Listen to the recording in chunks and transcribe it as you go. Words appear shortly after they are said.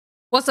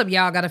What's up,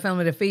 y'all? Got a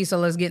family to feed, so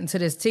let's get into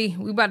this tea.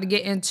 We about to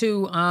get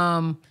into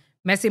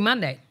Messy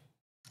Monday.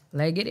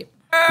 Let's get it.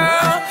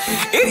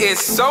 It is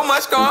so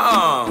much going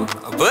on,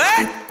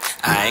 but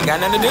I ain't got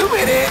nothing to do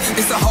with it.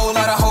 It's a whole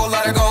lot of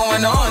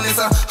going on.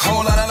 It's a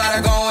whole lot of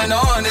going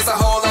on. It's a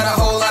whole lot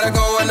of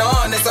going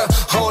on. It's a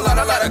whole lot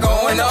of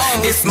going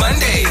on. It's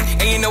Monday,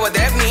 and you know what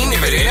that means.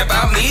 If it ain't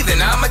about me,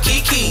 then I'm a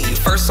Kiki.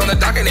 First on the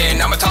docket,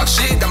 and I'ma talk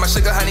shit. I'm a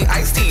sugar honey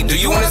iced tea. Do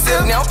you want to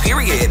sip now?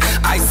 Period.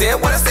 I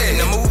said what I said.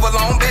 Now move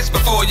along, bitch,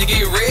 before you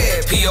get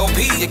red. POP,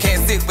 you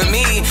can't sit with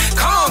me.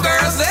 Come on,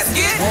 girls, let's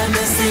get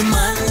Messy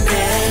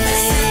Monday.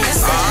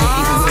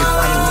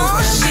 Oh,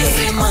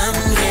 shit. Monday.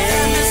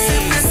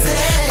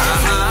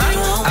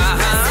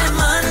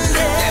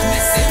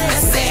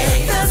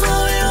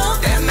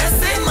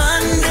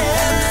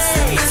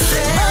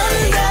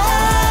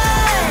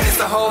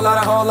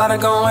 Whole lot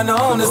of going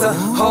on. There's a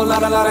whole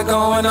lot of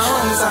going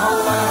on. There's a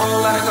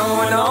whole lot of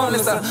going on.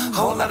 There's a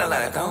whole lot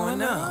of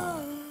going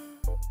on.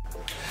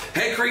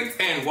 Hey creeps,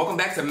 and welcome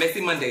back to Messy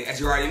Monday. As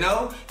you already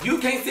know, you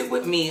can't sit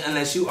with me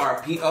unless you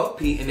are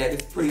POP, and that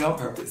is pretty on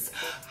purpose.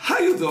 How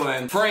you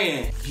doing?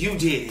 Friend, you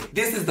did it.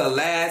 This is the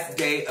last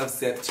day of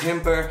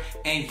September,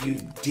 and you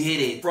did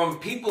it. From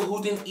people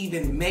who didn't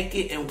even make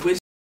it and wish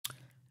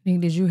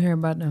Did you hear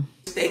about them?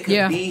 They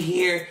could be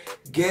here.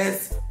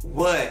 Guess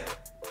what?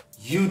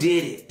 You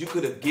did it. You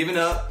could have given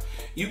up.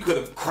 You could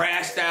have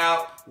crashed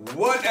out.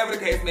 Whatever the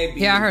case may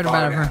be. Yeah, I heard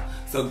about her.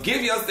 So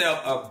give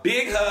yourself a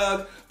big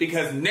hug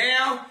because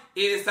now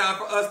it is time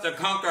for us to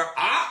conquer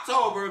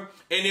October.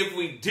 And if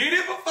we did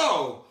it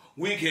before,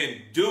 we can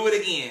do it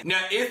again.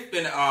 Now, it's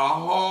been a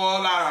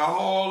whole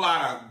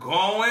lot of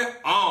going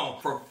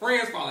on. From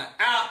friends falling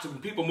out to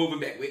people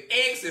moving back with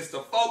exes to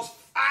folks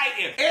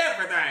fighting,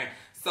 everything.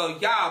 So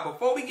y'all,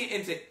 before we get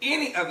into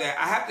any of that,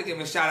 I have to give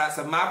a shout out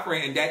to my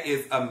friend, and that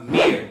is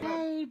Amir.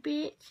 Hey,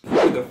 bitch.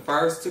 You're the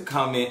first to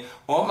comment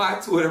on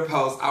my Twitter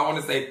post. I want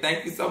to say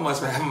thank you so much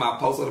for having my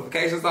post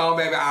notifications on,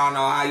 baby. I don't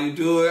know how you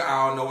do it.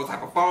 I don't know what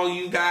type of phone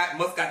you got.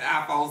 Must got the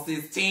iPhone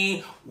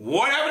 16.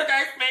 Whatever the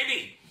case may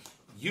be.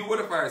 You were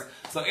the first.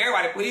 So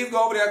everybody, please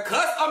go over there,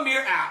 cuss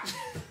Amir out.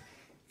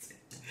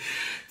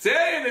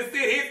 Tell him to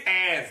sit his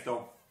ass the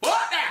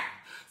fuck down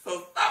so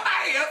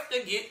somebody else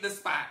can get the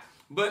spot.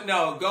 But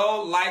no,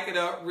 go like it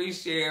up,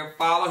 reshare,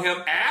 follow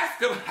him, ask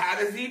him how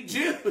does he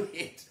do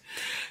it.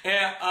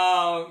 And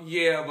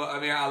yeah, but I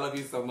mean, I love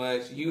you so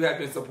much. You have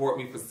been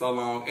supporting me for so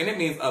long, and it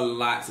means a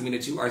lot to me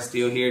that you are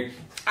still here.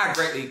 I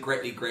greatly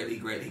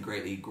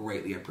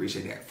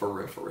appreciate that, for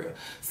real.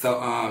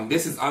 So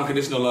this is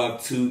unconditional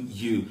love to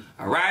you.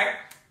 All right,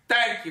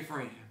 thank you,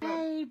 friend.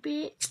 Hey,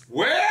 bitch.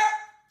 Well,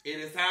 it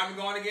is time to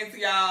go on again to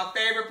y'all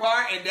favorite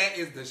part, and that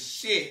is the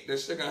shit, the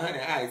sugar honey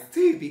iced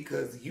tea,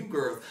 because you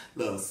girls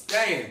love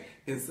staying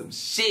in some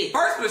shit.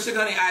 First for the sugar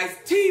honey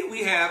iced tea,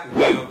 we have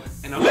Will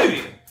and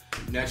Olivia.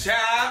 Now,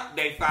 child,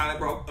 they finally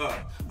broke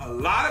up. A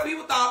lot of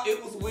people thought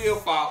it was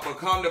Will's fault, but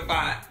come to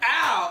find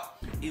out,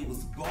 it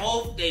was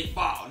both their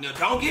fault. Now,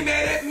 don't get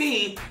mad at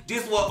me.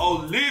 This is what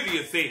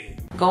Olivia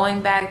said.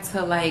 Going back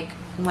to like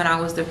when I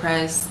was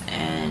depressed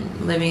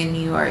and living in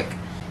New York,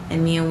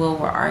 and me and Will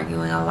were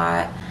arguing a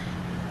lot,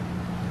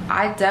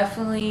 I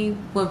definitely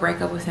would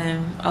break up with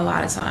him a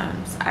lot of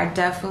times. I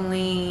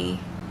definitely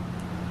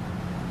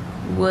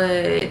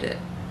would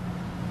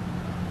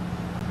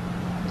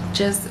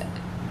just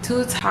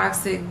do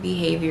toxic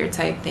behavior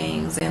type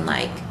things and,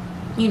 like,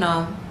 you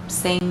know,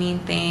 say mean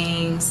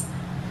things.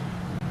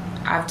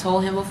 I've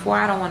told him before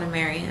I don't want to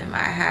marry him. I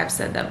have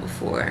said that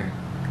before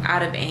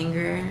out of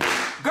anger.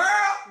 Girl,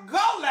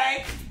 go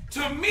lay.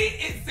 To me,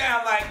 it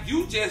sounds like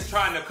you just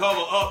trying to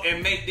cover up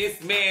and make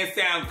this man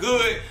sound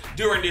good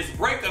during this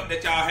breakup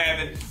that y'all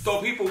having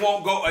so people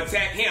won't go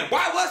attack him.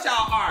 Why was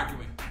y'all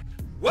arguing?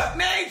 What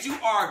made you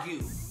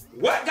argue?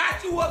 What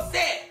got you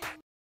upset?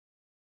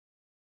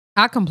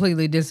 I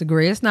completely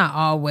disagree. It's not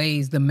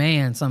always the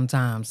man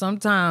sometimes.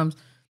 Sometimes,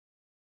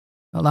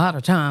 a lot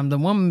of times, the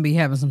woman be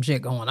having some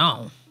shit going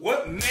on.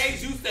 What made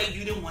you say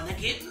you didn't want to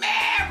get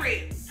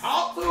married?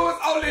 Talk to us,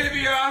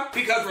 Olivia.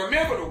 Because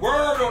remember, the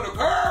word on the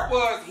curb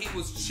was he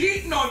was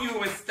cheating on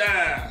you and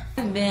stuff.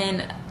 I've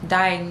been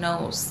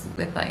diagnosed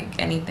with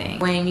like anything.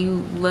 When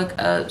you look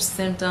up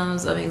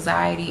symptoms of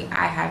anxiety,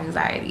 I have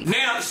anxiety.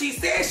 Now, she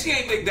says she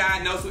ain't been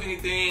diagnosed with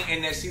anything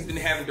and that she's been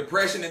having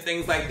depression and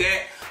things like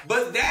that.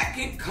 But that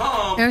can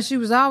come. And she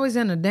was always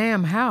in a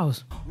damn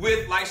house.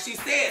 With, like she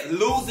said,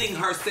 losing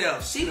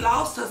herself. She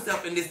lost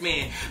herself in this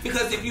man.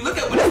 Because if you look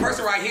at what this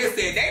person right here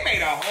said, they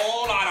made a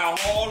whole lot of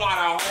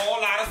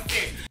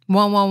sense.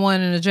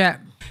 111 in the chat.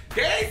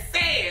 They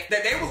said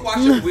that they was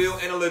watching Will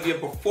and Olivia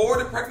before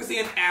the pregnancy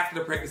and after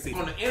the pregnancy.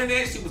 On the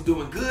internet, she was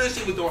doing good.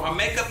 She was doing her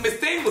makeup. Miss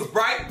Thing was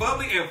bright,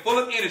 bubbly, and full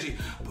of energy.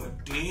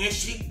 But then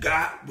she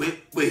got with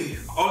Will.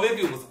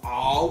 Olivia was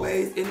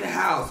always in the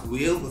house.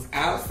 Will was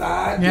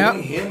outside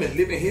doing him and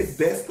living his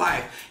best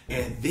life.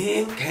 And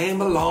then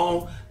came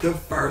along the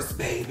first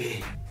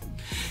baby.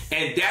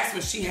 And that's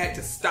when she had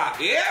to stop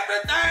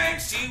everything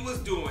she was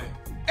doing.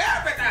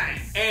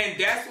 Everything. And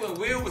that's when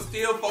Will was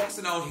still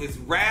focusing on his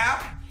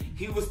rap,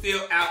 he was still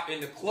out in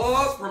the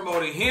clubs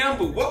promoting him.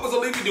 But what was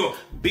Olivia doing?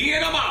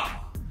 Being a mom.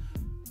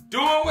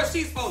 Doing what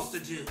she's supposed to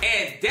do.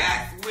 And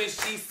that's when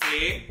she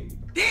said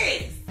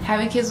this.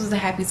 Having kids was a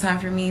happy time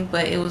for me,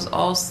 but it was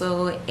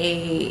also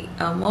a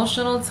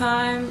emotional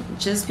time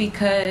just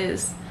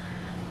because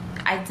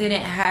I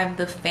didn't have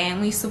the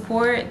family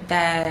support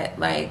that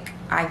like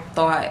I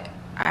thought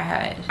I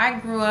had. I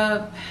grew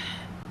up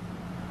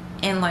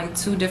in like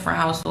 2 different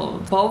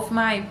households. Both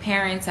my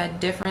parents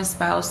had different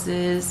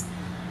spouses,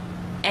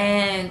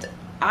 and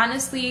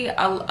honestly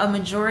a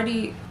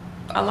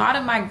lot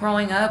of my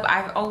growing up,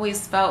 I've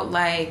always felt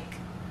like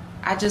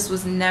I just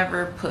was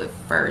never put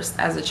first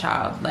as a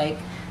child. Like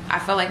I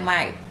felt like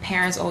my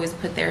parents always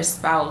put their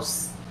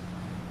spouse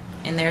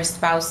and their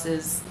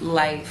spouse's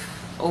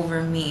life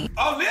over me.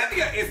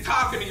 Olivia is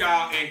talking to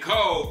y'all in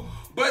code,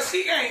 but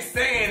she ain't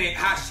saying it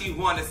how she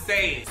want to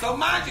say it. So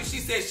mind you, she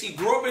said she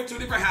grew up in 2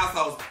 different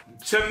households.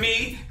 To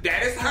me,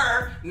 that is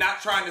her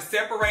not trying to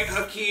separate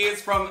her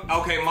kids from,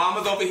 okay,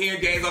 mama's over here,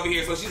 dad's over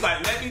here. So she's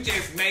like, let me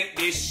just make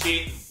this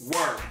shit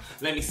work.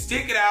 Let me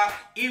stick it out,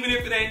 even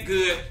if it ain't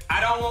good.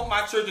 I don't want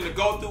my children to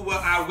go through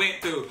what I went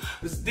through.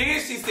 But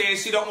then she said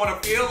she don't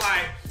want to feel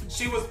like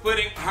she was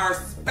putting her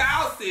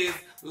spouse's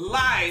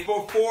life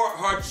before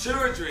her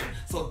children.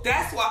 So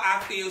that's why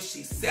I feel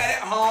she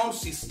sat at home,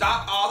 she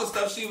stopped all the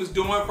stuff she was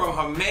doing from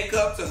her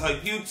makeup to her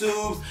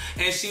YouTubes,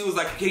 and she was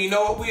like, okay, you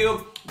know what,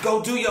 Will?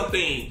 Go do your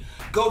thing.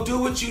 Go do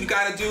what you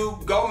gotta do.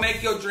 Go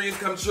make your dreams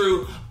come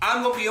true.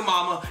 I'm gonna be a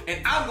mama,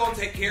 and I'm gonna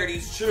take care of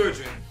these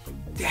children.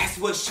 That's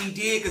what she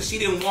did because she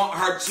didn't want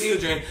her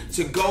children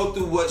to go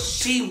through what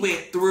she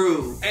went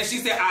through. And she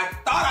said, I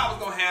thought I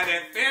was gonna have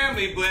that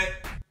family,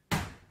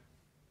 but...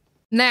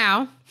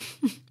 Now,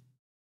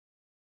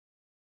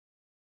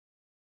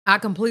 I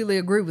completely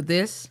agree with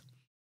this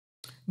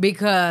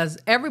because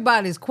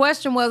everybody's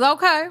question was,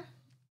 okay,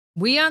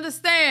 we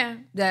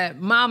understand that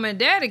mom and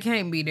daddy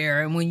can't be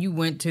there. And when you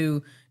went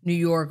to New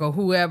York or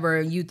whoever,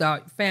 and you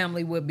thought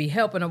family would be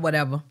helping or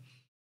whatever.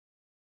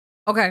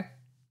 Okay.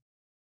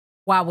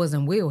 Why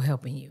wasn't Will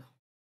helping you?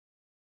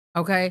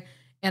 Okay.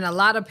 And a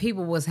lot of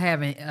people was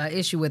having an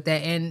issue with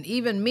that. And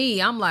even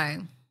me, I'm like,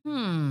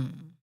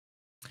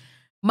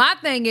 My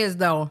thing is,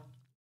 though,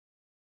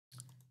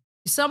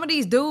 some of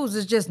these dudes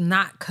is just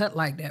not cut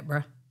like that,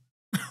 bro.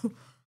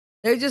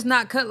 They're just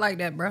not cut like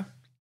that, bro.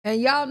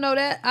 And y'all know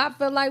that. I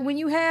feel like when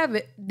you have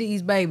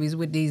these babies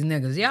with these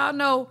niggas, y'all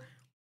know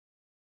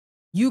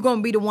you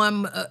gonna be the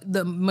one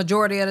the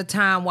majority of the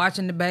time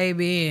watching the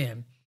baby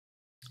and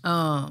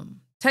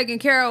taking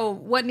care of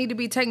what need to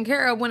be taken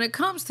care of when it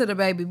comes to the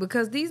baby,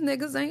 because these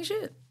niggas ain't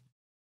shit.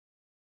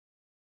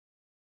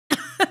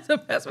 That's the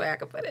best way I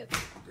can put it.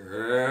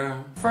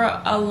 Girl.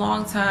 For a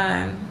long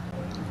time,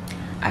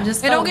 I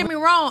just And don't get me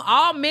wrong,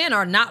 all men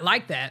are not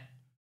like that.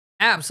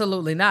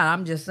 Absolutely not.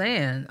 I'm just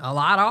saying a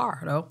lot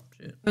are, though.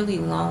 Shit. Really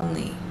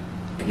lonely.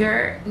 If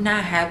you're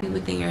not happy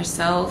within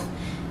yourself,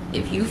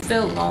 if you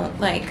feel lonely,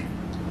 like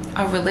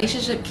a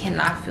relationship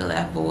cannot fill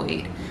that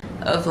void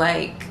of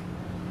like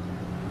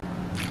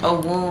a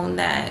wound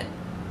that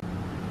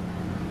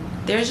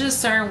there's just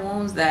certain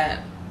wounds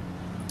that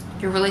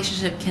your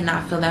relationship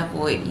cannot fill that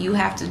void. You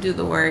have to do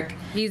the work.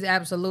 He's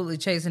absolutely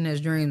chasing his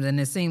dreams, and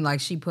it seemed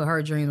like she put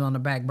her dreams on the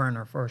back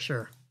burner for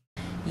sure.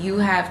 You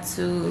have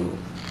to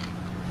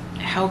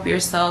help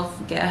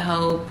yourself, get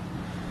help.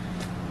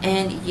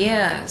 And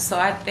yeah, so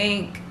I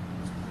think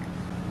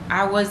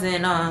I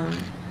wasn't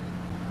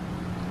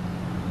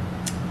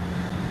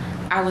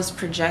I was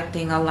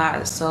projecting a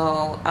lot.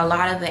 So a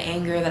lot of the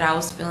anger that I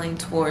was feeling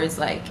towards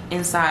like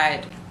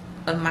inside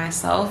of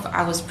myself,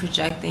 I was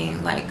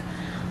projecting like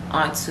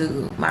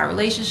onto my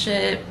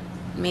relationship,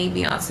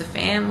 maybe onto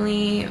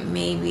family,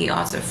 maybe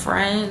onto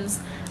friends.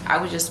 I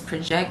was just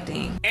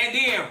projecting. And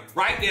then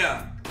right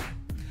there,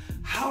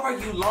 how are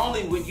you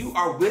lonely when you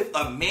are with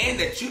a man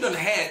that you done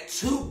had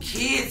 2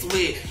 kids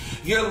with?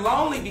 You're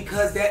lonely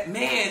because that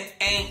man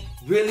ain't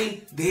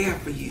really there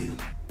for you.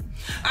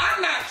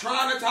 I'm not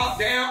trying to talk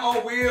down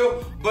on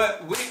Will,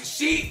 but when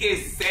she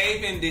is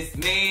saving this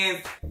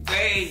man's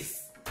face.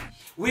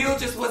 Will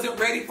just wasn't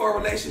ready for a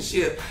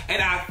relationship.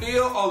 And I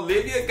feel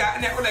Olivia got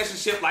in that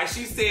relationship, like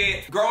she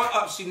said, growing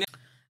up, she never...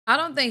 I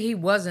don't think he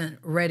wasn't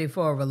ready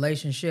for a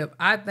relationship.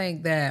 I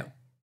think that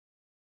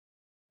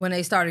when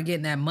they started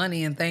getting that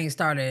money and things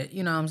started,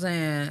 you know what I'm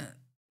saying,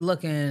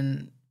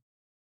 looking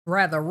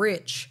rather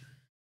rich,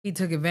 he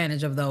took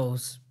advantage of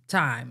those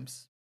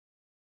times.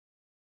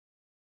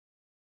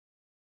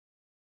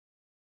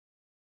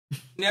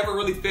 Never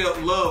really felt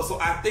love, so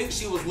I think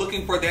she was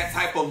looking for that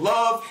type of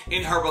love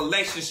in her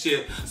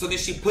relationship. So then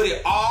she put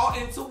it all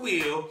into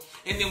Will,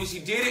 and then when she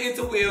did it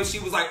into Will, she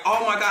was like,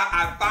 oh my God,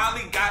 I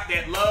finally got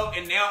that love,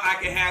 and now I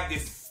can have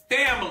this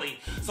family.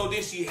 So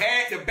then she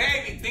had the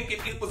baby thinking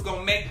it was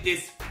gonna make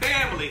this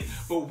family,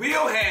 but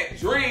Will had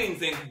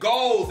dreams and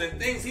goals and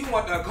things he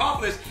wanted to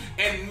accomplish,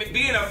 and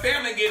being a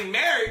family, getting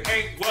married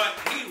ain't what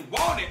he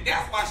wanted.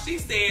 That's why she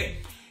said,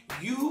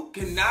 you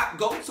cannot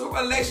go to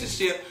a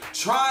relationship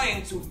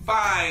trying to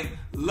find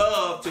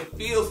love to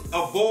feel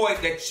a void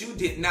that you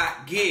did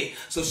not get.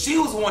 So she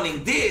was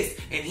wanting this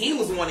and he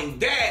was wanting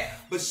that,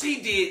 but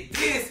she did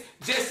this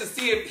just to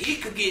see if he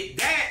could get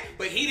that,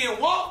 but he didn't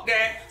want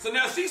that. So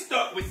now she's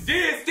stuck with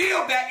this,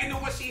 still back into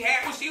what she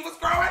had when she was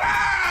growing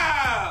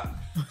up.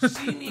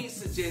 She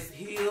needs to just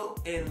heal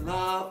and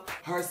love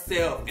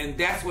herself. And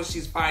that's what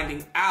she's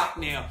finding out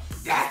now.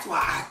 That's why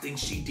I think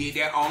she did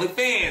that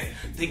OnlyFans.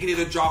 Thinking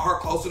it'll draw her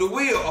closer to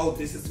Will. Oh,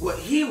 this is what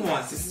he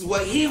wants. This is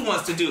what he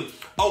wants to do.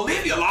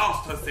 Olivia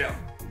lost herself.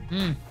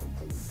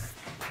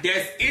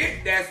 That's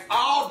it. That's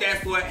all.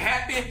 That's what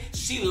happened.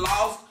 She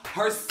lost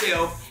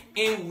herself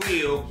in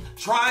Will,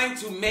 trying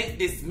to make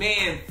this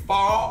man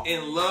fall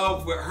in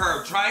love with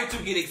her, trying to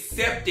get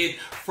accepted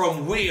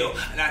from Will.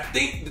 And I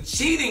think the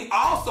cheating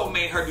also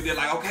made her do that.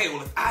 Like, okay,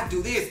 well, if I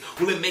do this,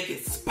 will it make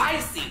it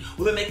spicy?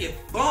 Will it make it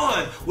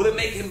fun? Will it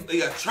make him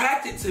be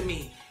attracted to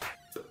me?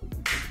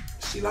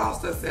 She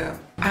lost herself.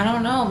 I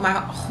don't know. My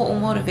whole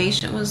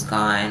motivation was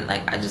gone.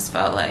 Like, I just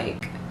felt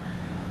like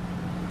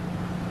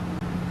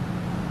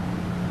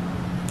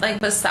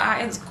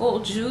besides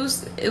Gold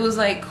Juice, it was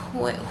like,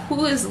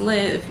 who is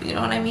Liv? You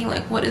know what I mean?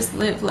 Like, what is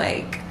Liv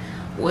like?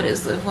 What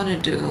does Liv want to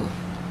do?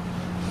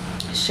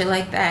 Shit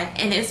like that.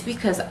 And it's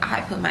because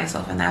I put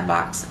myself in that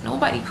box.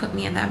 Nobody put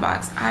me in that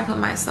box. I put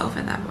myself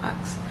in that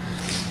box.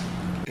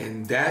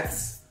 And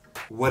that's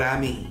what I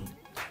mean.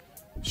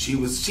 She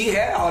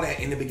had all that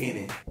in the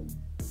beginning.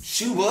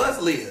 She was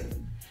Liv.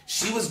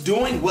 She was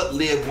doing what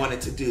Liv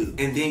wanted to do.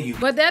 And then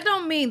But that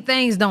don't mean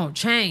things don't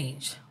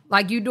change.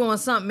 Like you doing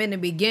something in the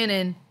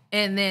beginning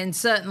and then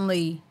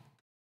suddenly,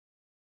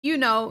 you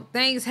know,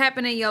 things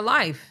happen in your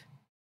life.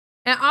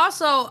 And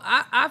also,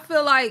 I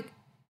feel like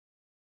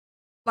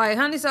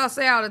Honey Sauce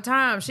say all the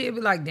time, she'd be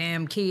like,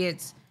 damn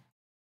kids.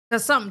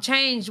 Because something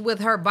changed with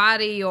her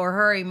body or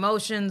her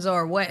emotions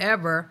or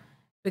whatever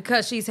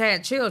because she's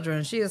had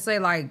children. She'll say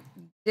like,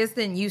 this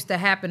didn't used to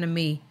happen to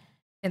me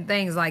and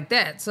things like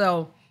that.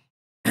 So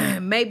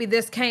maybe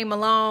this came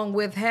along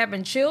with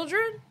having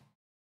children.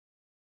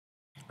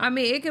 I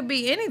mean, it could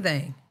be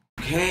anything.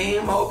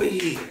 Came over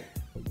here.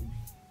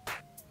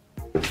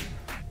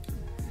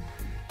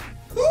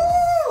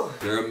 Woo!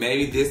 Girl,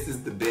 maybe this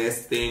is the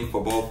best thing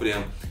for both of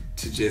them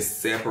to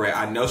just separate.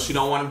 I know she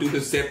don't want to do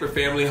the separate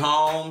family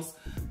homes,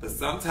 but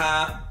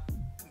sometimes,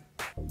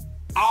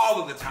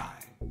 all of the time,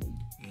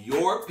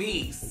 your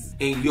peace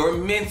and your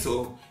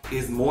mental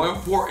is more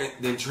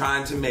important than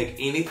trying to make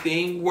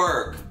anything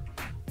work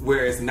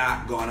where it's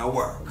not gonna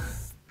work.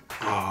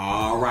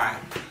 All right.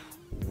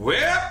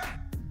 Well,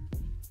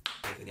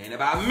 if it ain't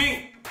about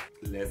me,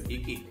 let's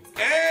keep it.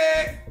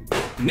 Hey!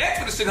 Next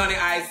for the Sugar Honey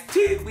Iced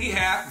Tea, we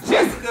have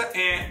Jessica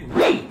and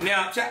Reed.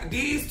 Now,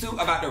 these two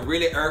about to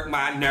really irk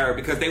my nerve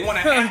because they want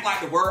to act like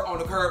the word on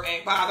the curb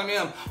ain't bothering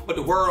them, but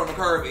the word on the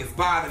curb is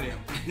bothering them.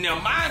 Now,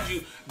 mind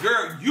you,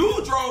 girl,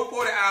 you drove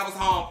 40 hours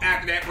home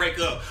after that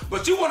breakup,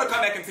 but you want to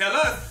come back and tell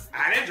us,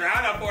 I didn't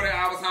drive up 40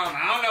 hours home.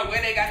 I don't know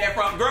where they got that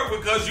from, girl,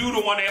 because you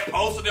the one that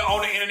posted it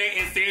on the internet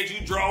and said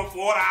you drove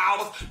 40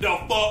 hours the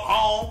fuck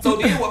home. So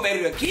then what made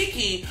it a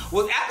kiki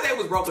was after they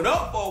was broken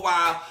up for a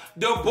while,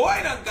 the boy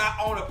done got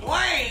on a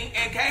plane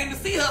and came to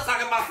see her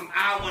talking about some,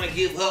 I want to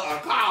give her a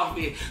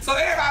coffee. So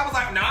everybody was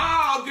like,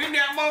 no, get in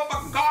that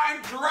motherfucking car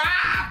and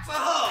drive to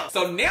her.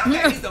 So now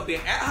that he's up there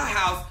at her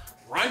house,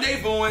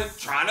 rendezvousing,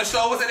 trying to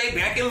show us that they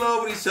back in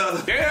love with each other.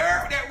 They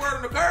heard what that word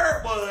on the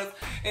curb was.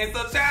 And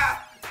so, child,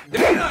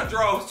 they done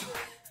drove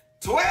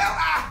 12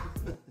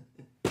 hours.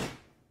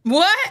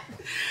 What?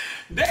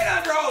 They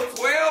done drove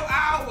 12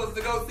 hours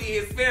to go see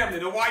his family.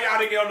 Then why y'all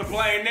didn't get on the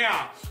plane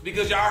now?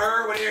 Because y'all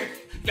heard what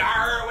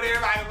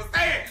everybody was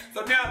saying.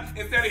 So now,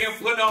 instead of him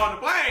putting on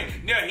the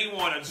plane, now he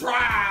want to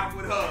drive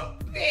with her.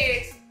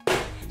 Bitch,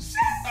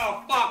 shut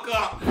the fuck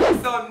up.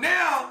 So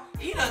now,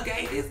 he done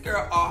gave this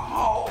girl a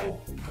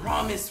whole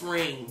promise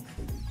ring.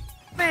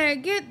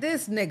 Man, get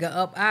this nigga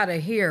up out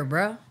of here,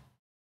 bruh.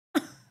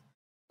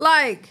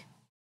 Like,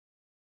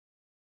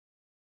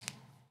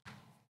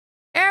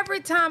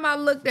 every time I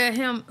look at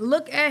him,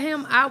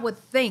 I would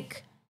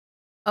think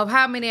of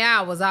how many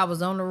hours I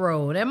was on the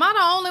road. Am I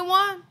the only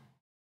one?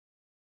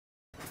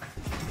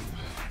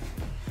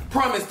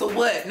 Promise to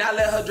what? Not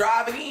let her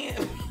drive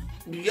again?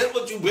 That's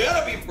what you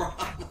better be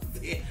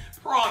promising.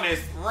 Promise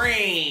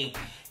ring.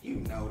 You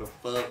know the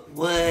fuck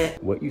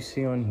what? What you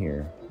see on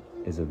here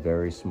is a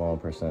very small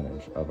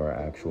percentage of our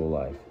actual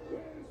life.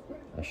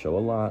 I show a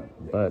lot,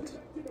 but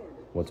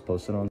what's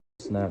posted on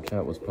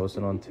Snapchat, what's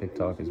posted on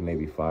TikTok is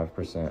maybe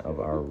 5% of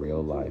our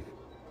real life.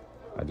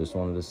 I just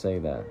wanted to say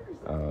that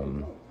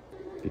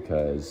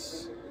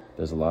because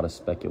there's a lot of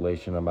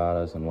speculation about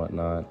us and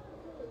whatnot,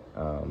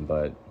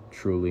 but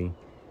truly,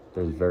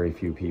 there's very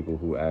few people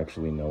who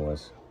actually know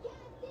us.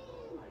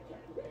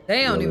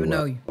 They don't even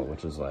know you.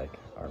 Which is like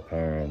our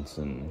parents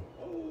and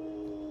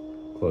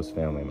close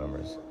family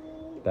members.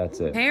 That's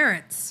it.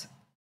 Parents.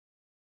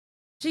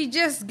 She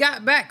just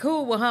got back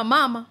cool with her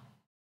mama.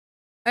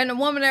 And the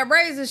woman that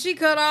raised her, she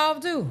cut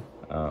off too.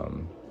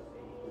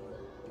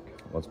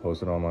 What's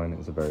posted online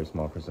is a very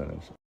small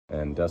percentage.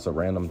 And that's a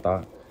random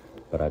thought.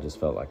 but I just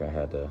felt like I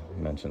had to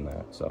mention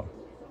that, so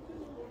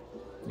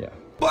yeah.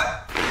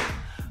 But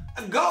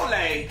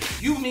Gole,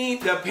 you mean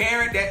the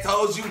parent that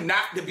told you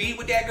not to be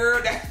with that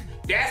girl?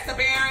 That's the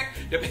parent?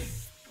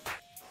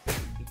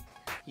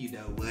 You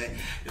know what?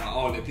 The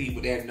only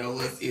people that know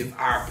us is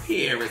our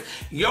parents.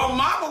 Your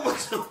mama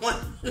was the one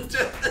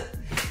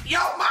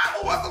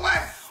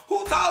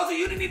who told you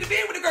you didn't need to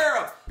be with the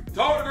girl.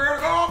 Told the girl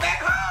to go on back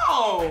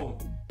home.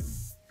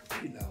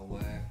 You know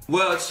what?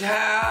 Well,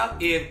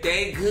 child, if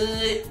they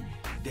good,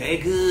 they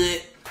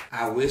good.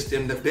 I wish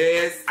them the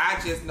best. I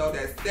just know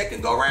that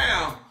second go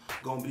round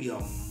gonna be a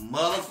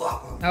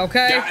motherfucker.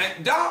 Okay.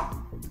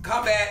 Don't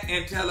come back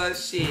and tell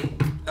us shit.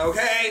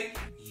 Okay?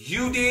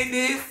 You did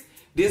this.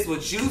 This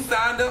what you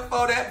signed up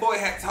for. That boy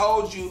had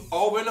told you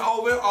over and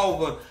over and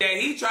over that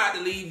he tried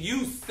to leave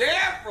you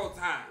several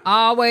times.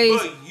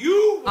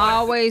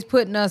 Always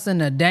putting us in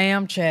the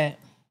damn chat.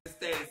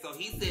 So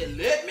he said,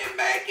 let me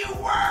make it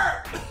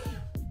work.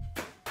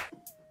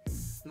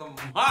 The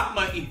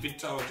mama even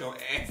told your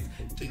ass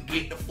to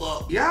get the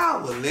fuck.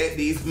 Y'all will let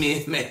these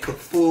men make a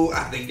fool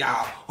out of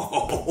y'all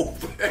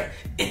over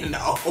and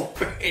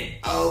over and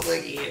over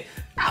again.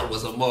 I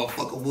was a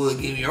motherfucker would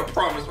give me a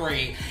promise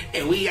ring,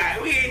 and we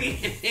ain't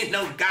even in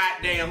no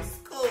goddamn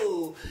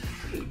school.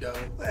 You know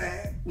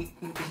what?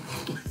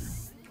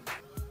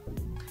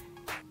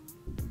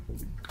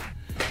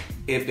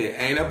 If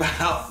it ain't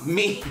about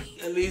me,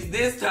 at least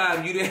this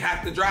time you didn't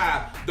have to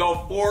drive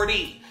the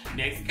 40.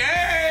 Next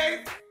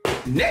case.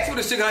 Next with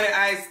the sugar honey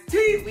iced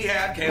tea, we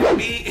have Kayla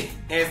B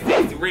and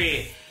Stacey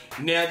Red.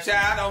 Now,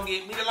 child, don't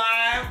get me the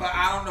line, but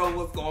I don't know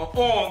what's going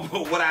on.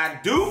 But what I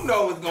do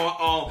know is going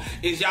on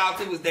is y'all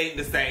two was dating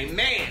the same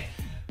man.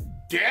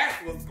 That's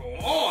what's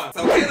going on.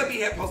 So Kayla B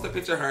had posted a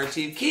picture of her and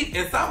Chief Keef,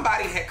 and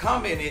somebody had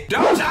commented,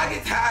 don't y'all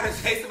get tired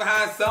of chasing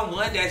behind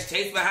someone that's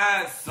chasing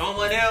behind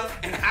someone else?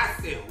 And I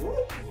said,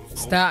 whoop.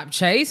 Stop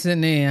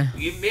chasing them.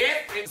 You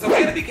met it. So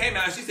Kayla B came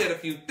out and she said a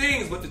few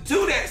things, but the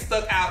two that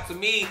stuck out to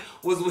me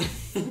was when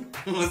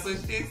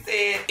she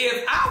said,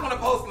 if I want to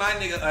post my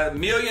nigga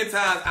 1,000,000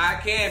 times, I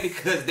can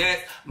because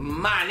that's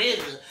my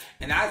nigga.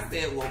 And I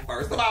said, well,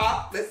 first of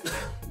all, let's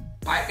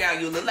pipe down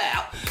you a little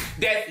loud.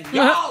 That's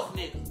y'all's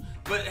nigga.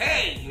 But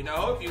hey, you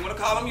know, if you want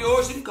to call him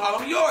yours, you can call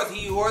him yours.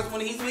 He's yours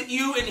when he's with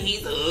you, and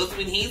he's hers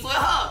when he's with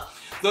her.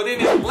 So then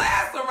this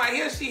last one right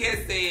here, she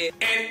had said,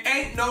 and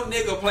ain't no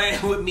nigga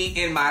playing with me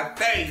in my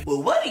face.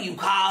 Well, what do you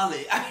call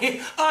it? I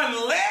mean,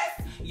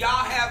 unless y'all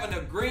have an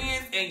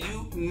agreement and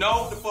you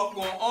know what the fuck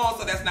going on,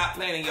 so that's not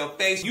playing in your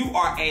face, you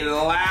are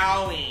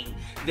allowing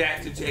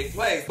that to take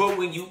place. But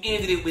when you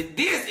ended it with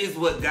this is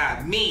what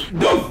got me.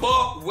 The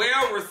fuck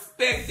well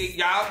respected,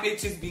 y'all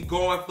bitches be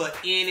going for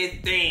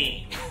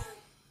anything.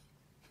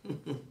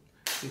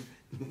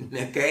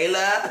 Now,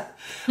 Kayla,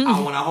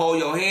 I want to hold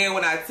your hand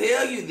when I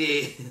tell you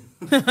this.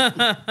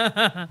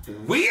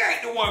 We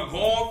ain't the one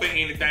going for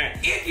anything.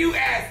 If you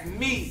ask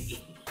me,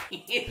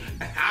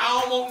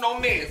 I don't want no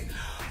mess.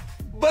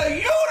 But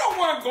you the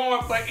one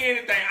going for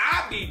anything.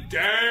 I be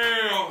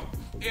down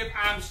if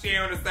I'm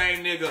sharing the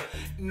same nigga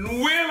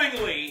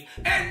willingly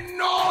and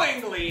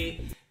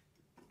knowingly.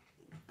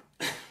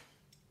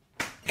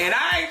 And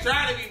I ain't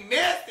trying to be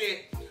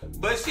messy,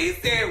 but she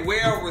said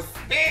well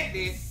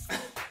respected.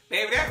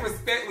 Baby, that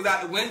respect was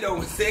out the window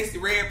when Sexy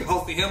Red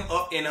posted him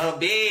up in her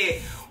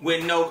bed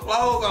with no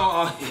clothes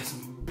on his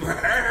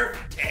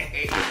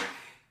birthday.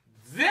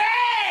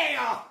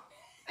 Damn!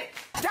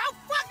 Don't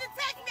fucking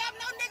text me up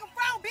no nigga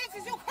phone,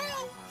 bitches, you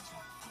cool?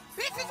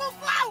 Bitches, you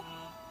slow?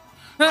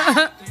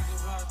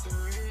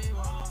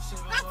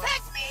 Don't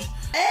text me!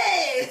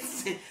 Hey,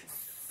 sexy!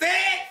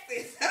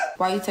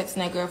 Why you texting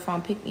that girl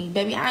from Pick Me?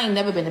 Baby, I ain't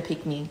never been to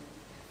Pick Me. What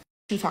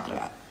you talking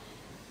about?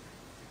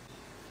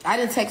 I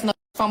didn't text no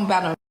phone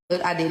about no.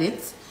 I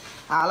didn't.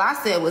 All I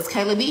said was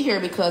Kayla be here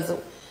because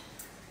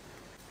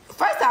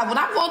first off, when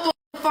I'm going through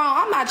the phone,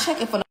 I'm not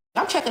checking for no.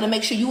 I'm checking to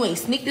make sure you ain't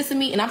sneak this in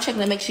me, and I'm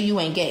checking to make sure you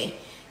ain't gay.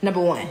 Number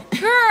one.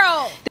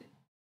 Girl.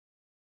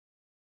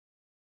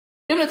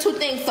 Them are the two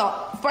things. So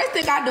first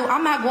thing I do,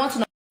 I'm not going to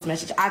no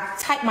message. I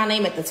type my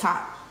name at the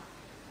top.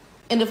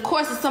 And of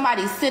course, if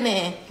somebody's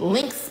sending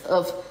links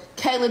of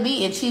Kayla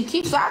B and Chief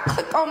Keef, so I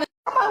click on it.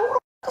 I'm like, who the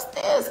fuck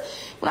is this?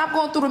 When I'm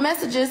going through the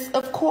messages,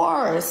 of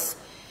course.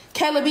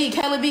 Kayla B,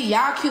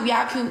 y'all cute,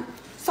 y'all cute.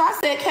 So I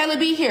said, Kayla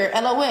B here,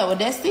 LOL, and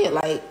that's it.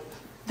 Like,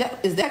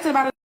 is that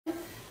about it?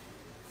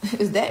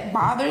 Is that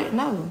bothered?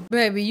 No.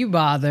 Baby, you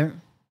bothered.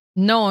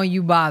 Knowing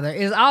you bothered.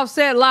 Is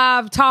Offset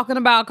live talking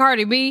about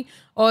Cardi B,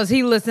 or is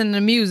he listening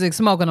to music,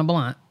 smoking a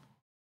blunt?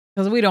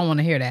 Because we don't want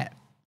to hear that.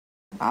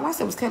 All I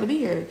said was Kayla B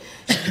here.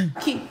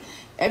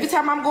 Every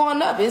time I'm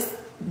going up, it's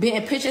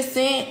being pictures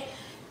sent.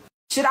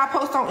 Should I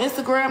post on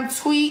Instagram,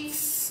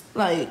 tweets,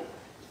 like,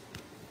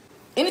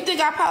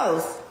 anything I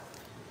post?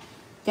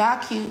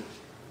 Y'all cute.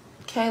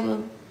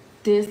 Kayla,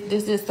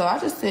 this. So I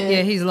just said.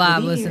 Yeah, he's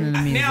live listening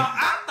to music. Now,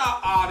 I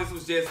thought all this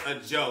was just a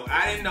joke.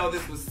 I didn't know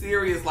this was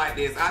serious like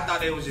this. I thought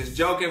they was just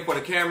joking for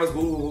the cameras,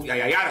 woo,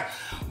 yada, yada.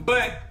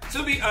 But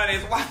to be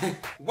honest,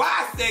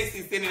 why is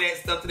Sexy sending that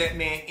stuff to that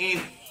man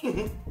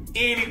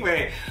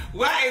Anyway,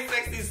 why is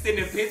Sexy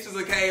sending pictures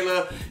of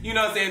Kayla, you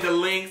know what I'm saying, the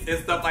links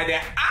and stuff like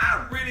that?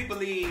 I really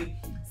believe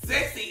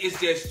Sexy is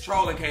just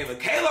trolling Kayla.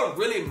 Kayla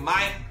really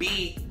might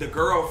be the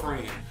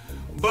girlfriend,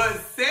 but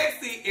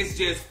Sexy is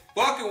just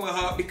fucking with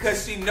her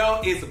because she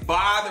know it's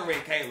bothering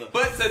Kayla.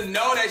 But to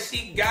know that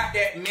she got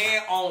that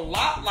man on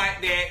lock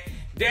like that,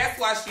 that's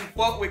why she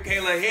fuck with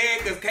Kayla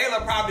head, because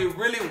Kayla probably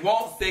really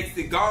wants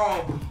Sexy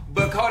gone.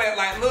 But Kodak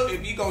like, look,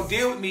 if you gonna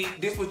deal with me,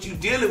 this what you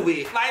dealing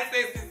with. Like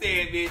Sexy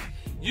said, bitch,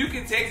 you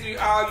can text me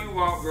all you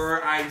want, girl.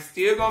 I'm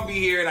still gonna be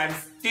here and I'm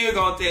still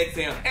gonna text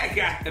him. That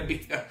gotta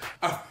be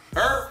a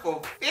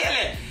hurtful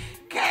feeling.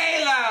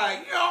 Kayla,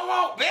 you don't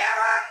want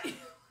better?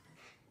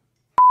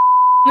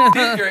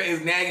 This girl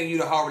is nagging you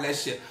the whole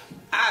relationship.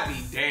 I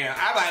be damn.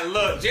 I like,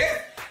 look,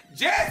 just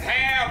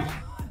have him.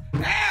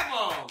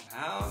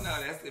 I don't know.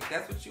 If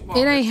that's what you want.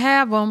 It ain't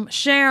have them,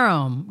 share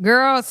them.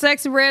 Girl,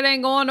 Sexy Red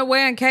ain't going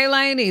nowhere and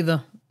Kayla ain't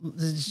either.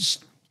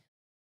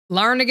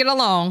 Learn to get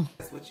along.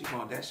 That's what you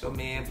want. That's your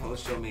man.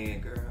 Post your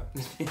man, girl.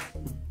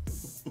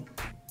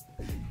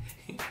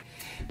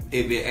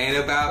 If it ain't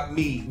about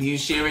me, you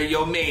sharing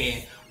your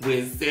man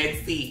with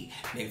Sexy.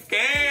 Next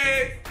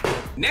case.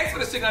 Next for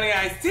the Sugar on the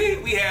Iced Tea,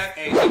 we have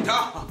Asian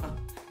Doll.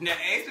 Now,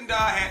 Asian Doll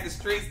had the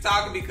streets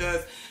talking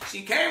because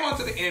she came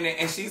onto the internet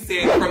and she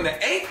said from the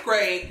 8th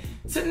grade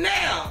to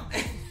now.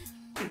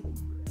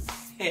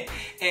 And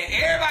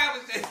everybody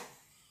was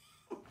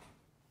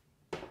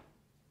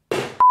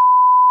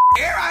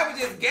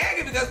just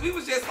gagging because we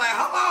was just like,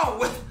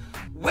 hold on,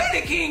 where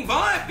did King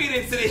Von fit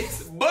into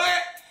this?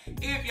 But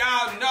if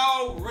y'all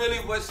know really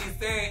what she's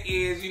saying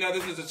is, you know,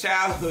 this was a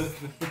childhood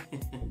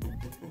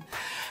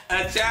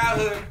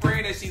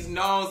friend that she's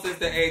known since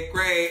the 8th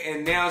grade,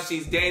 and now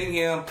she's dating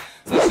him,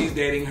 so she's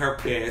dating her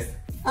best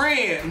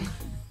friend.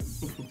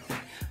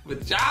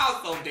 But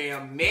y'all so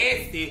damn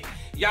messy,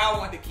 y'all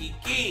want to keep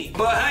key.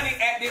 But honey,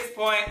 at this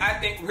point, I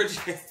think we're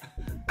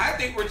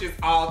just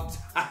all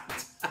tired.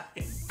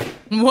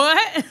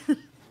 What?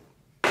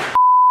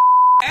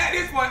 At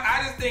this point,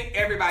 I just think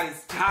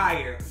everybody's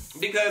tired.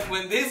 Because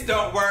when this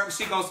don't work,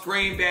 she gonna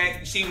scream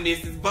back, she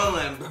misses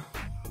Bun.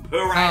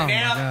 But right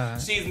now,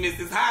 she's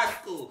Mrs. High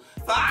School.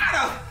 So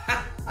I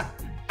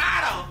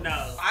don't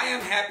know. I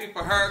am happy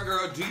for her,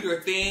 girl. Do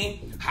your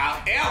thing.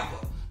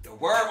 However, the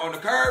word on the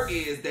curb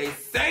is they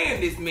saying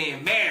this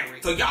man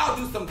married. So y'all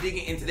do some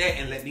digging into that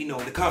and let me know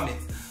in the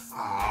comments.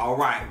 All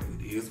right,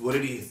 it is what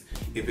it is.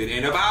 If it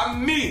ain't about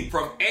me,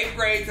 from 8th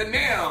grade to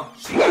now,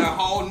 she got a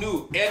whole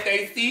new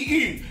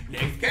FACE.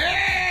 Next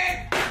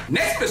case.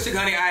 Next for Sugar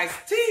Honey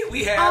Iced Tea,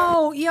 we have...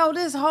 Oh, yo,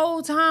 this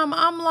whole time,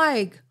 I'm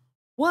like,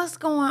 what's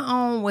going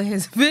on with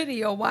his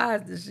video? Why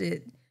is this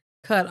shit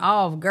cut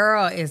off?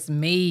 Girl, it's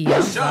me.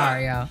 I'm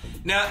sorry, y'all.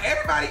 Now,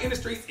 everybody in the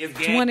streets is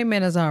gagging. 20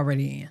 minutes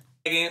already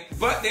in.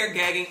 But they're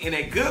gagging in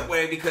a good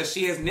way because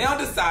she has now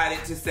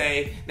decided to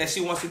say that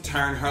she wants to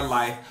turn her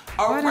life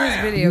around. Why does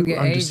this video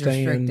get age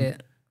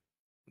restricted?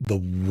 The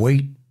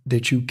weight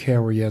that you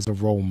carry as a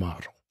role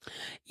model.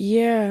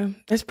 Yeah,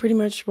 that's pretty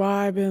much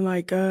why I've been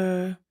like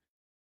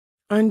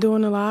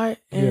undoing a lot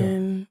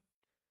and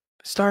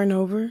starting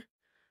over.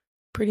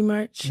 Pretty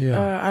much.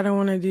 Yeah. I don't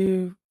want to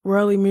do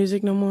worldly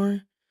music no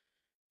more,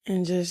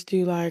 and just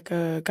do like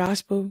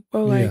gospel.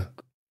 Well, like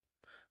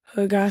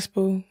hood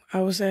gospel,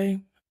 I would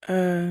say.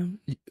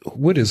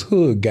 What is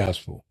hood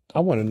gospel? I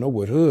want to know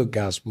what hood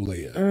gospel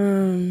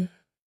is.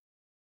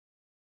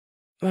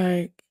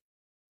 Like,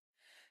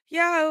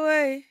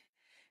 Yahweh,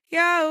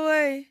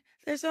 Yahweh,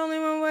 there's only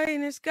one way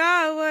and it's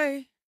God's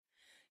way.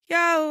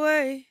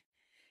 Yahweh,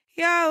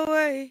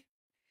 Yahweh,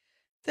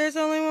 there's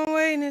only one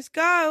way and it's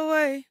God's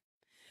way.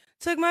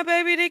 Took my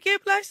baby to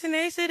get blessed and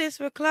they said it's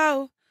for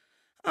clout.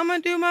 I'ma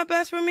do my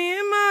best for me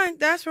and mine,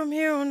 that's from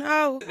here on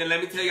out. And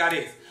let me tell y'all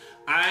this,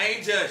 I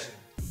ain't judging,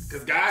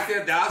 because God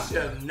said thou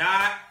shalt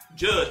not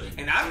judge,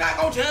 and I'm not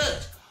gonna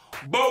judge.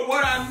 But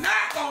what I'm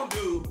not gonna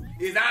do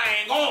is I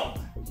ain't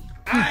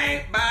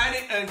buying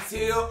it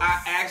until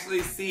I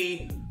actually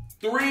see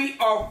 3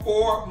 or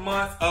 4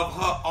 months of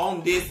her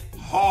on this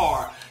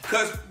hard.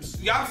 Cause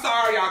I'm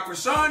sorry, y'all,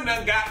 Krishan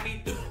done got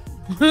me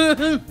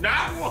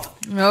not one.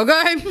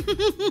 Okay.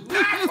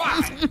 Not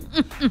twice.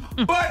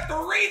 But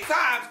 3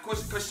 times,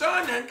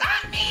 Krishan done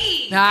got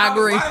me. I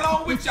agree. Was right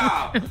along with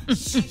y'all.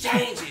 She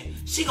changing.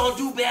 She gonna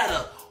do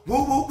better.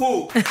 Woo, woo,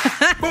 woo. Boom.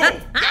 Got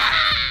it.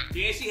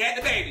 Then she had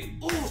the baby.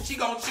 Ooh, she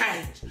gonna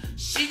change.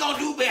 She gonna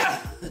do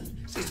better.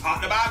 She's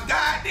talking about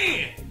God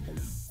then.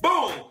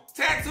 Boom.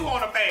 Tattoo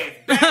on her face.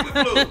 Back with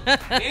blue.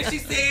 Then she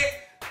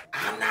said,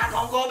 I'm not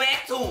gonna go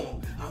back to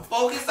him. I'm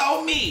focused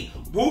on me.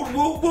 Woo,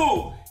 woo,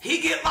 woo. He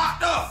get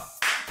locked up.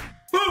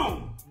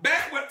 Boom.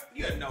 Back with,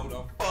 you know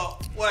the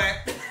fuck what.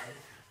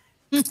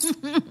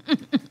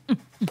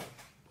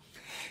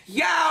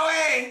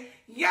 Yahweh,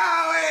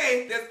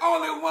 Yahweh, there's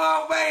only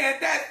one way and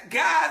that's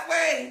God's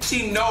way.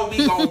 She know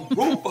we gonna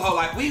root for her.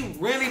 Like, we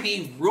really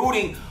be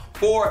rooting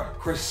for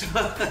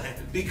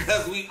Krishan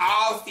because we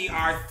all see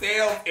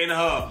ourselves in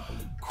her.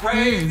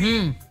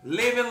 Crazy,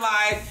 living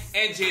life,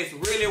 and just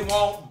really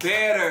want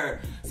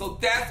better. So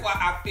that's why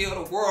I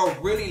feel the world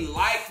really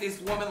like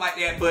this woman like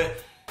that.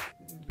 But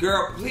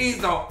girl,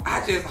 please don't.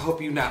 I just hope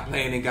you're not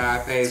playing in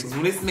God's face. Because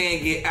when this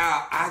man get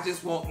out, I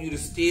just want you to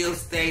still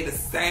stay the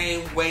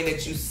same way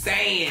that you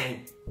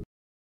saying.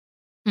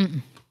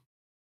 Mm-mm.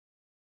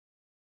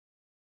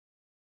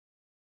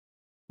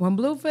 When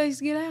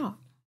Blueface get out,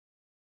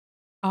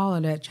 all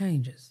of that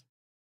changes.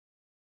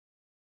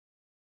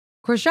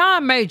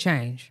 Krishan may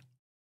change.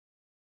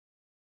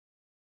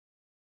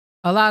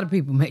 A lot of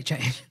people may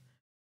change.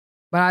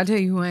 But I tell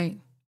you who ain't.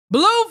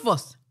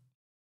 Blueface.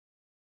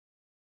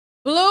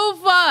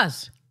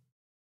 Blueface.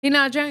 He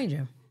not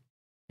changing.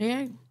 He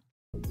ain't.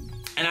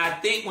 And I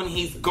think when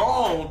he's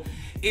gone,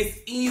 it's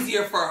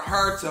easier for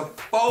her to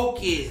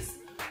focus.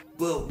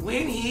 But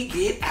when he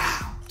get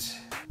out,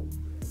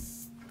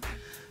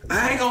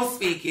 I ain't gonna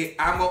speak it.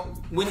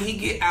 When he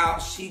get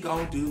out, she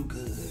gonna do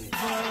good.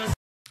 I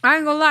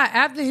ain't gonna lie.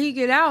 After he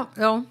get out,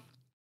 though,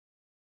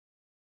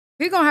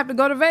 he gonna have to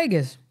go to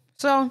Vegas.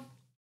 So,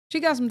 she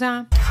got some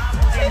time.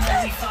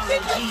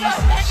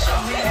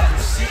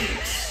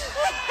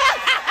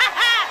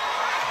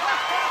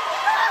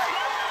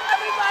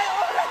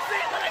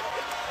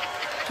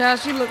 Child,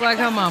 she look like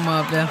her mama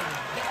up there.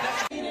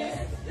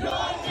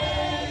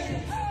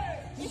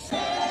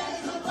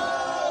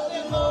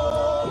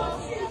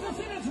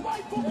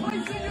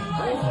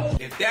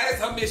 If that is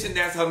her mission,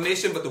 that's her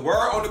mission. But the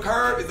word on the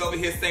curb is over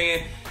here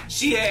saying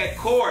she had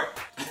court.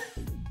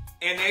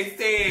 And they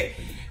said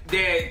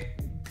that,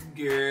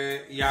 girl,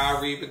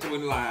 y'all read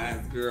between the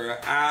lines, girl.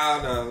 I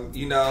don't know.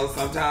 You know,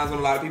 sometimes when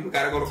a lot of people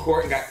got to go to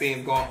court and got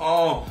things going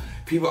on,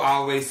 people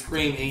always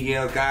scream and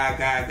yell, God,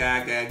 God,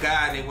 God, God,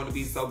 God. And they want to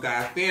be so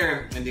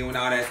God-fearing. And then when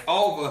all that's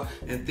over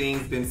and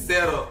things been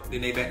settled,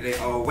 then they back to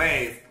their old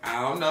ways.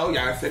 I don't know.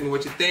 Y'all tell me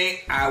what you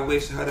think. I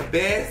wish her the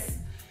best.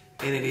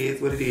 And it is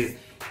what it is.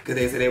 Because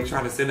they said they were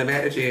trying to send her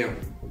back to jail.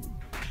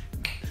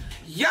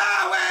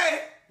 Yahweh!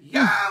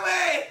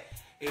 Yahweh!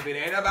 If it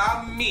ain't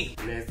about me,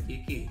 let's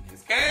kick it.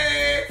 Let's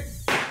get.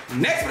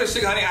 Next for the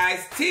Sugar Honey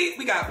Iced Tea,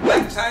 we got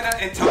Black China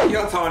and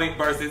Tokyo Tony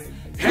versus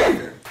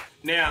Hector.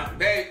 Now,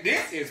 babe,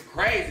 this is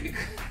crazy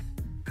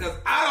because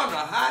I don't know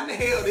how in the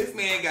hell this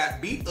man got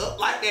beat up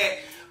like that,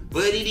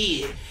 but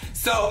he did.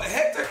 So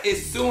Hector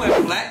is suing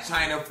Black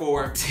China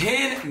for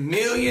 $10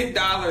 million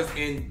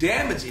in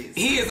damages.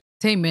 He is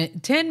 $10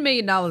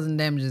 million in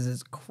damages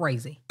is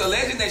crazy.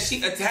 alleging that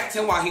she attacked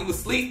him while he was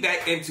asleep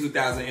back in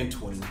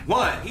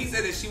 2021. He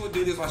said that she would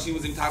do this while she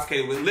was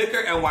intoxicated with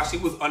liquor and while she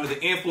was under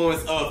the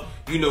influence of,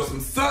 you know, some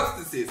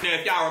substances. Now,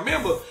 if y'all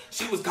remember,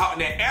 she was caught in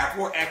that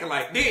airport acting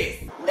like this.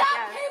 Them people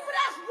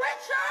that's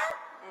richer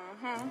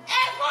and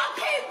gonna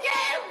keep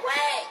getting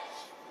rich.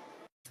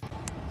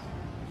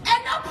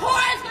 And the poor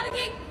is gonna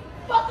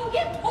fucking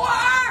get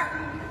poorer.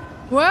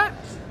 What?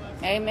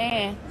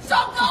 Amen. So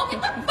go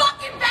get the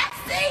fucking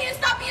vaccine and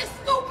stop being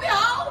stupid,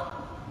 hoe.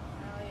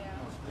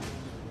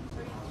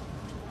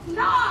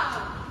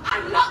 Nah,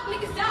 I knock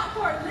niggas out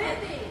for a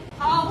living,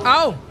 hoe.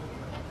 Oh.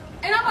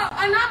 And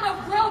I'm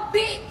a real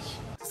bitch.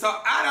 So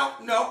I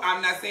don't know.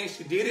 I'm not saying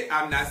she did it.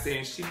 I'm not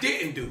saying she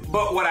didn't do it.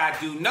 But what I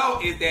do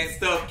know is that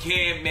stuff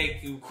can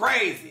make you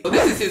crazy. So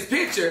this is his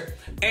picture,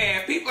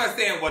 and people are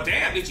saying, well,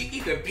 damn, did she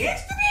even pinch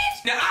the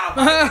bitch? Now, I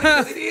don't know,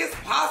 because it is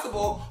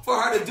possible for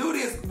her to do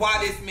this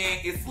while this man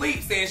is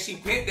asleep, saying she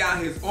pinned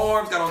down his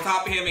arms, got on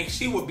top of him, and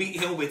she would beat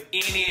him with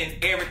any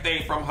and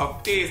everything from her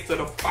fist to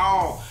the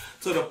phone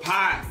to the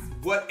pots,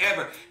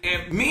 whatever.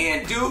 And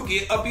men do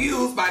get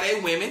abused by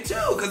their women too.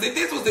 Because if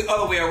this was the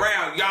other way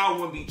around, y'all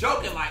wouldn't be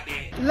joking like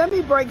that. Let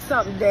me break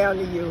something down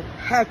to you,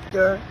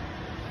 Hector.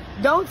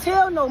 Don't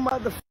tell no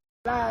motherfucking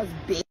lies,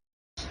 bitch.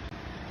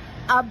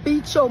 I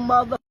beat your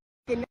motherfucking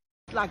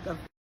ass like a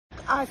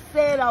I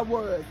said I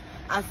was.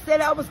 I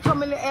said I was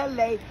coming to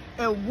LA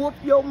and whoop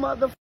your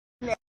motherfucking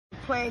ass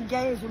playing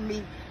games with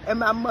me and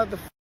my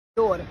motherfucking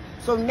daughter.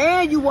 So now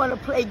you want to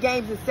play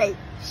games and say,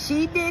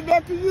 she did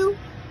that to you?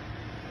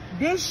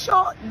 This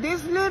short,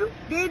 this little,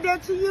 did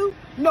that to you?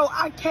 No,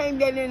 I came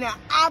there and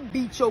I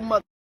beat your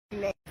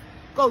motherfucking ass.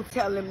 Go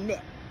tell him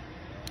that.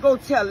 Go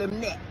tell him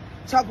that.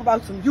 Talk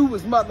about some you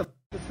was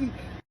motherfucking sleep.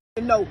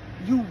 No,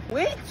 you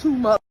went to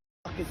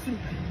motherfucking sleep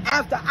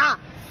after I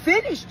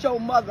finished your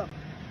motherfucking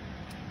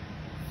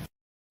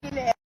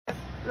ass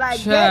like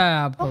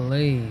Child, that.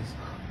 please.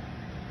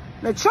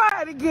 Now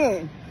try it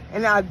again,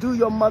 and I'll do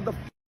your motherfucking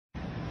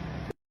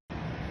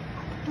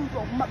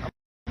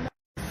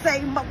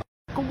same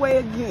motherfucking way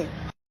again.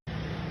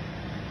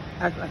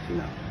 Act like you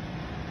know.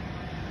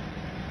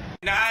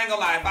 Now, I ain't gonna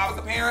lie, if I was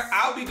a parent,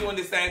 I would be doing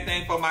the same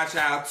thing for my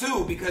child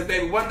too, because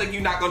baby, one thing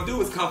you're not gonna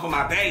do is come for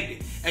my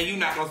baby, and you're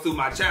not gonna sue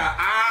my child.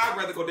 I'd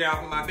rather go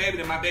down for my baby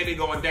than my baby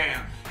going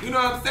down. You know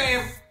what I'm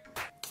saying?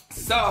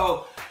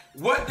 So,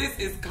 what this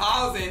is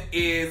causing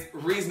is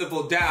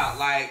reasonable doubt.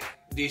 Like,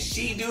 did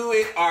she do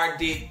it or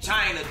did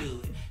China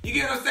do it? You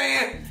get what I'm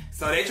saying?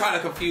 So they trying to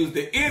confuse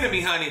the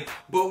enemy, honey.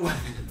 But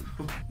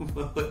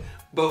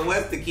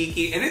what's the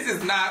kiki? And this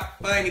is not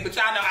funny, but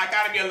y'all know I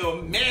gotta be a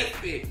little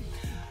messy.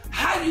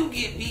 How you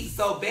get beat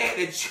so bad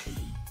that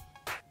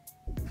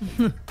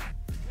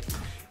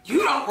You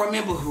don't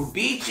remember who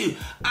beat you.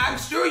 I'm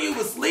sure you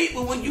was asleep,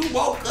 but when you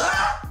woke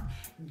up,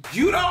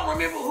 you don't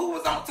remember who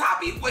was on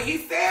top of you. Well, he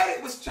said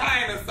it was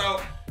China,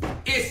 so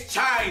it's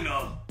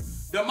China.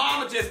 The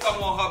mama just don't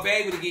want her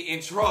baby to get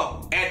in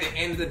trouble. At the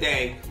end of the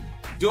day,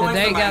 doing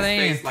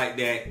somebody's face like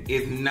that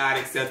is not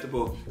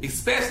acceptable,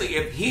 especially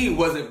if he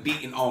wasn't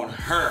beating on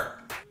her.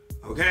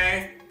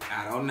 Okay?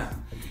 I don't know.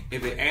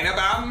 If it ain't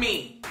about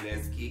me,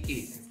 let's get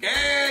it.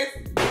 Okay?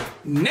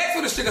 Next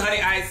with the Sugar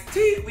Honey Iced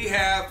Tea, we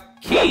have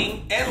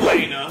King and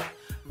Lena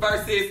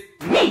versus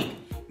me.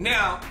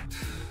 Now,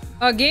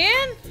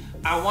 again?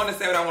 I want to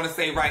say what I want to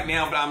say right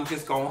now, but I'm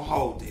just going to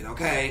hold it,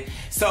 okay?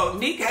 So,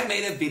 Nick had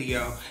made a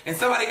video, and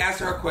somebody asked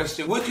her a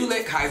question, would you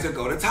let Kaiser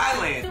go to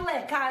Thailand? Would you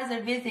let Kaiser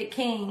visit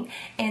King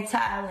in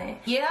Thailand?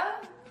 Yeah,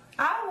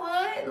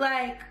 I would.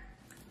 Like,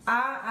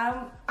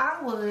 I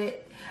would.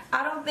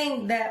 I don't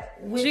think that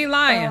with, she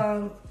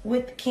lying.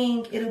 With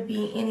King, it'll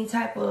be any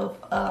type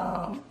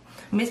of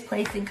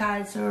misplacing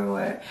Kaiser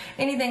or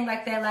anything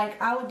like that.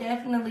 Like, I would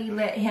definitely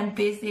let him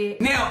visit.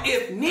 Now,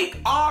 if Nick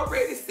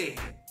already said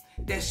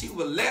that she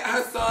would let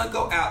her son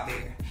go out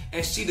there,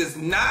 and she does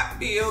not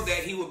feel that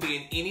he would be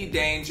in any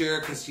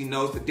danger because she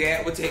knows the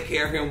dad would take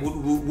care of him, whoop,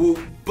 whoop, whoop,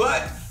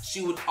 but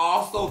she would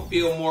also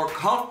feel more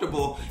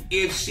comfortable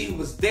if she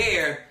was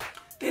there,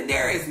 then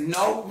there is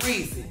no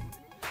reason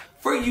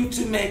for you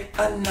to make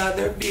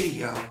another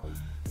video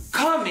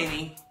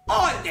commenting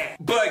on that.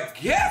 But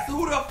guess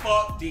who the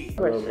fuck did?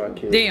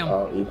 Damn.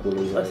 All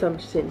equally.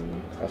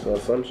 Assumption. That's an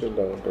assumption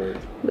though,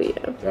 but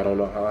Yeah. I don't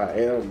know how I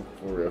am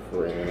for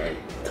real, and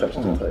like touch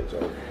to touch.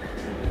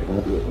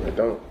 I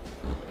don't.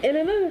 And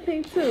another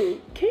thing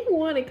too, King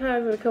wanted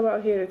Kaiser to come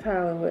out here to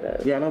Thailand with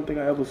us. Yeah, I don't think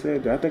I ever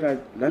said that. I think I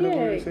never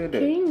really said that.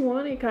 King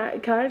wanted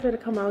Kaiser to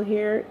come out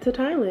here to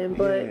Thailand,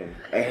 but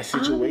yeah.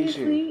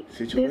 Situation.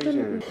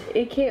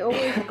 It can't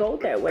always go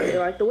that way.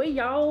 Like the way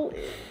y'all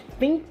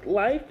think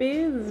life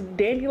is,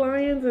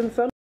 dandelions and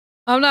some.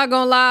 I'm not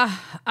gonna lie,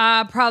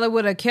 I probably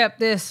would have kept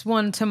this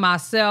one to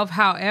myself.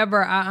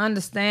 However, I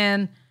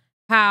understand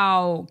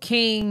how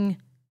King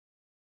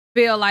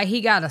feel like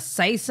he gotta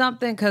say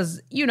something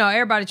because, you know,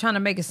 everybody trying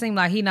to make it seem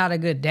like he not a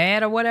good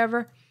dad or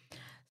whatever.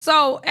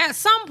 So at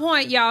some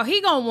point, y'all,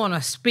 he gonna want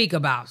to speak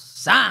about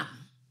something.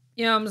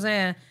 You know what I'm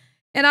saying?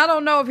 And I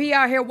don't know if he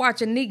out here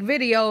watching Neek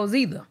videos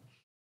either.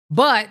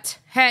 But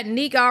had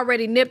Neek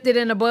already nipped it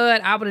in the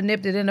bud, I would have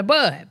nipped it in the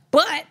bud.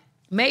 But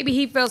maybe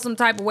he felt some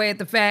type of way at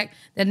the fact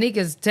that Neek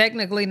is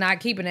technically not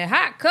keeping it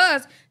hot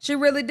because she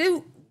really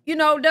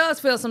does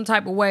feel some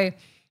type of way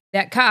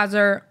that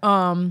Kaiser,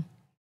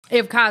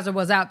 if Kaiser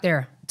was out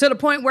there, to the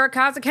point where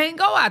Kaiser can't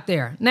go out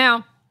there.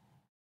 Now,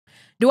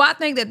 do I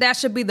think that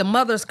should be the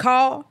mother's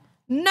call?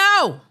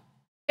 No.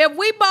 If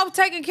we both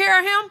taking care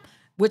of him,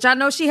 which I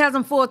know she has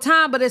him full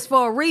time, but it's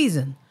for a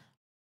reason.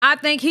 I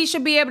think he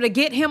should be able to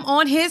get him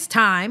on his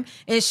time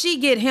and she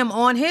get him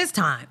on his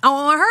time,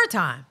 on her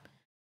time.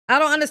 I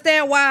don't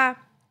understand why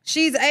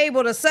she's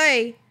able to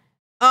say,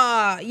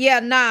 yeah,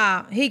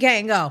 nah, he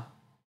can't go.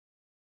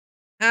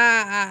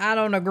 I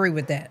don't agree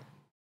with that,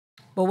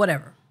 but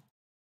whatever.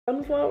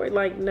 Come forward,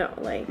 like, no,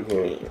 like,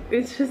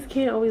 it just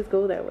can't always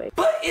go that way.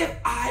 But if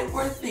I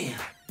were them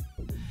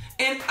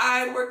and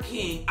I were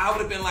King, I would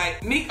have been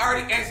like, Meek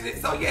already answered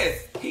it, so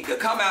yes, he could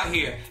come out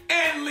here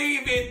and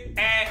leave it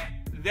at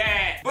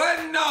that.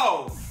 But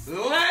no,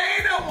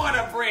 Lena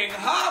wanna bring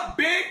her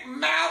big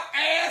mouth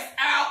ass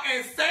out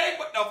and say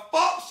what the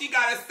fuck she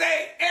gotta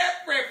say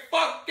every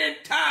fucking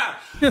time.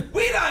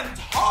 We done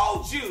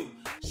told you,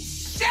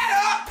 shut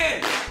up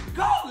and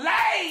go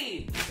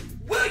lay.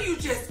 Will you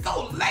just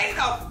go lay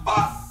the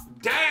fuck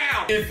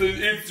down?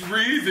 It's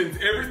reasons.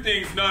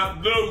 Everything's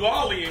not Lil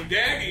Wally and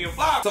Gaggy and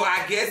blah. So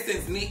I guess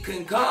since Meek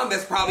couldn't come,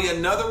 that's probably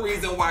another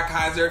reason why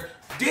Kaiser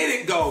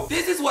didn't go.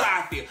 This is what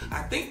I feel.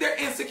 I think they're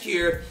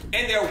insecure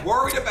and they're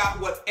worried about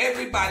what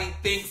everybody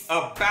thinks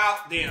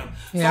about them.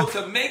 Yeah.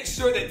 So to make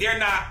sure that they're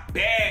not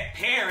bad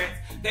parents,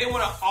 they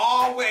want to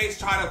always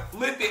try to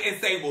flip it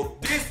and say, well,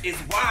 this is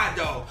why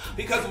though.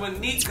 Because when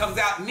Neek comes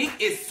out, Neek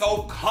is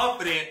so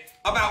confident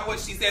about what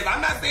she says.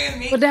 I'm not saying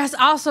Neek. But that's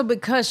also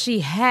because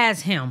she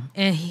has him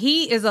and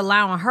he is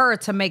allowing her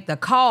to make the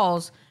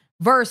calls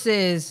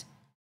versus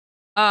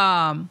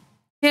him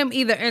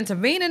either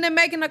intervening and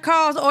making the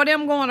calls or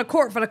them going to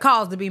court for the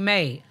calls to be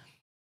made.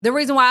 The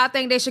reason why I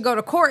think they should go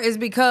to court is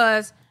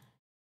because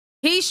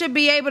he should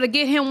be able to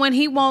get him when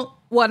he want,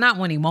 well, not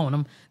when he want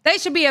him. They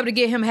should be able to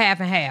get him half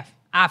and half,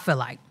 I feel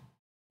like.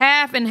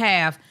 Half and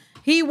half.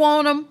 He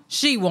want him,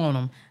 she want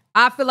him.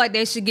 I feel like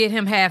they should get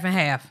him half and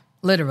half,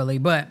 literally,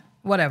 but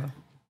whatever.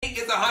 Neek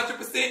is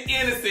 100%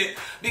 innocent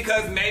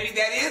because maybe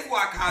that is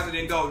why Kaiser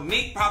didn't go.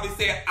 Neek probably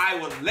said, I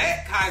would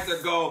let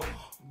Kaiser go,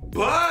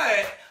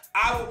 but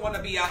I would want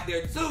to be out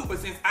there too. But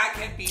since I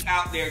can't be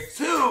out there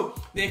too,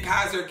 then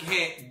Kaiser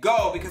can't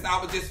go because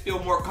I would just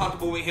feel more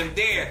comfortable with him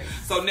there.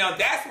 So now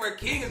that's where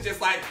King is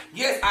just like,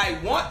 yes, I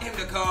want him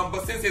to come,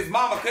 but since his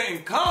mama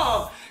couldn't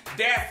come,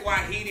 that's why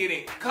he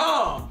didn't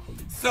come.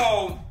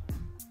 So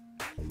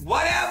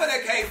whatever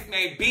the case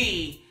may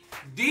be,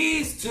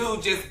 these two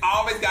just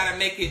always got to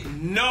make it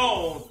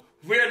known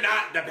we're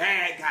not the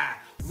bad guy.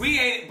 We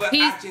ain't, but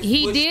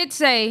he did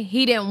say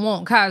he didn't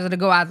want Kaiser to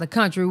go out of the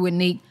country with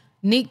Neek.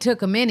 Neek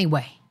took him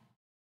anyway.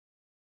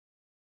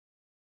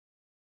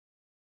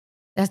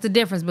 That's the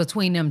difference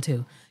between them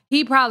two.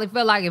 He probably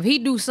felt like if he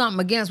do something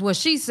against what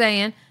she's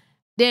saying,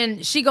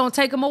 then she gonna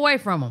take him away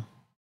from him.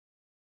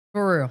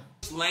 For real.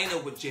 Lena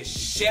would just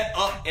shut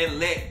up and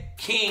let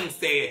King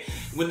say it.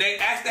 When they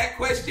asked that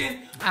question,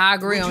 I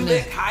agree on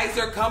this. Would you let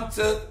Kaiser come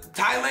to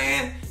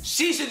Thailand?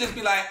 She should just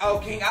be like, oh,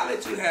 King, I'll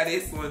let you have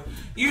this one.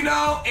 You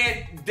know,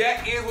 and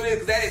that is what it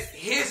is. That is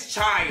his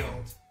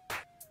child.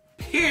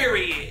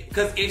 Period.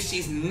 Because if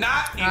she's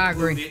not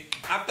included,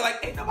 I feel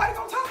like ain't nobody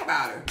gonna talk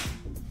about her.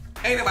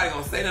 Ain't nobody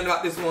gonna say nothing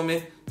about this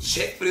woman,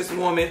 check for this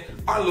woman,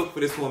 or look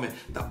for this woman.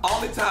 The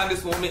only time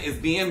this woman is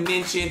being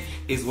mentioned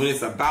is when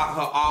it's about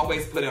her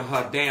always putting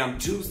her damn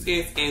 2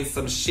 cents in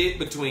some shit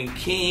between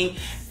King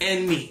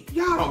and me.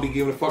 Y'all don't be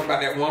giving a fuck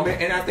about that woman,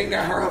 and I think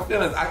that hurt her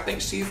feelings. I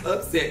think she's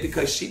upset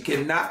because she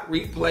cannot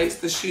replace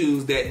the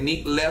shoes that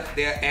Neek left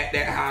there at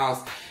that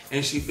house,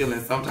 and she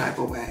feeling some type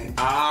of way.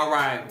 All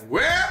right,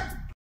 well.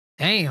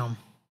 Damn.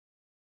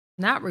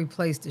 Not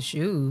replace the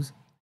shoes.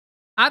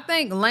 I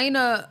think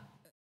Lena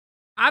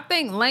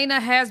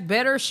has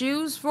better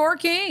shoes for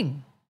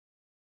King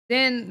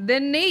than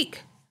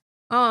Neek.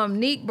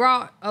 Neek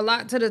brought a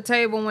lot to the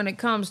table when it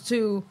comes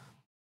to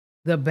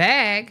the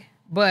bag,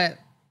 but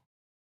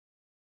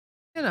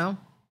you know.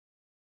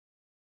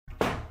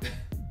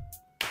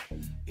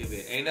 If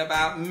it ain't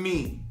about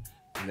me,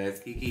 let's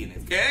kick in.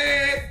 Let's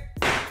get.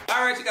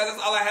 All right, you guys,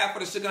 that's all I have for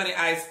the Sugar Honey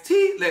Iced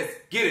Tea. Let's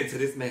get into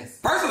this mess.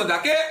 First on the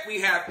docket, we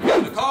have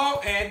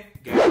Nicole and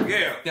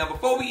Gabrielle. Now,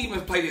 before we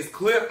even play this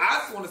clip,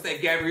 I just want to say,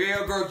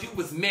 Gabrielle, girl, you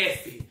was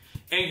messy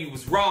and you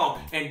was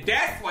wrong, and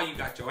that's why you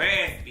got your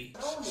ass beat.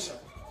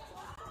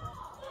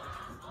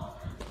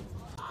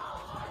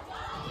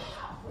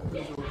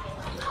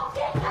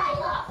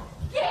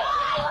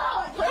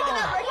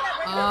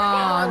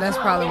 Oh, that's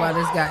probably why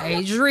this got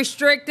age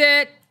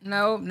restricted.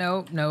 Nope.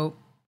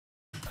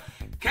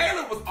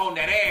 Kayla was on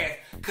that ass,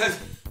 because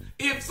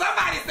if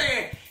somebody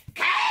said,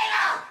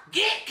 Kayla,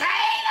 get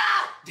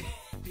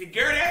Kayla,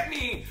 girl, that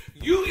means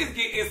you is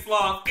getting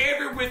slung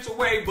every which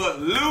way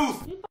but loose.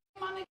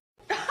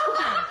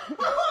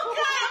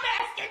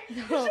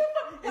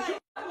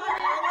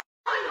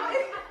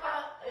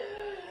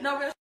 No,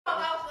 real.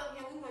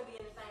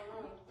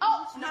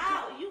 Oh,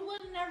 no, you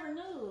would never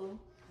knew.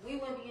 We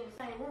wouldn't be in the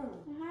same room.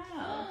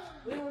 How?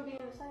 We wouldn't be in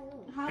the same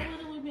room. How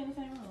would we be in the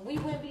same room? We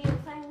wouldn't be in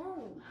the same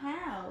room.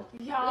 How?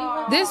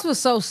 Y'all. This was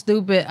so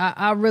stupid.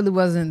 I really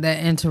wasn't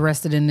that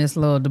interested in this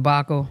little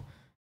debacle.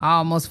 I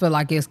almost feel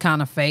like it's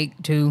kind of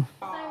fake too.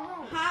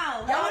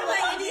 How? Y'all would like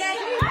NDA?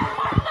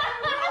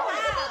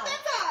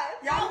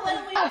 Y'all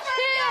wouldn't we? Chill.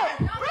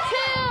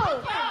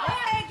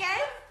 Okay,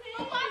 game.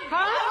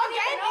 Huh?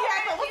 Okay,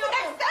 what's the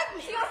next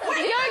segment? Your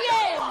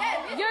game.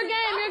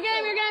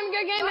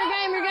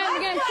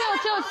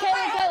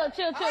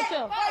 Chill, Kayla.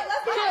 Chill. Like,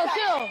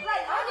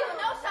 I don't even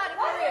know Shawty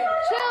for real.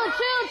 Chill.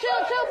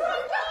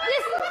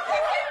 Listen.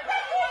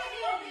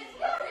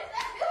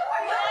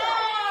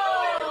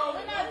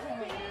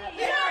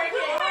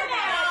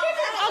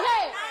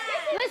 Okay.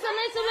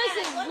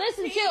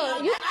 Listen,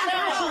 chill. You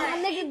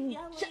nigga.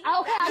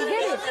 Okay,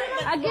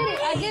 I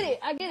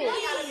get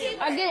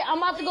it. I'm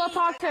about to go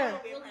talk to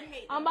her.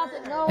 I'm about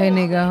to know. Hey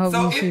nigga, I hope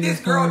So you if see this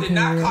this girl phone did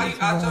not here. call you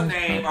out your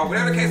name, or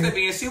whatever the case may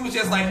be, and she was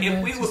just like,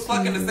 if we was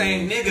fucking the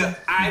same nigga,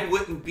 I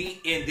wouldn't be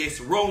in this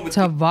room with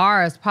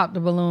Tavares popped the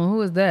balloon.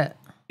 Who is that?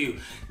 you.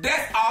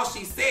 That's all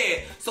she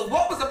said. So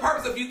what was the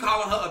purpose of you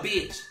calling her a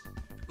bitch?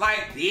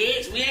 Like,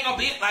 bitch, we ain't gonna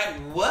be like,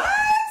 what?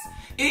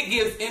 It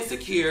gives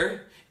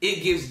insecure,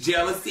 it gives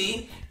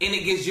jealousy, and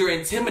it gives you're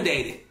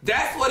intimidated.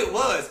 That's what it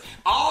was.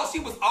 She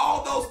was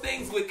all those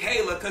things with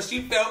Kayla because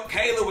she felt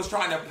Kayla was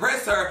trying to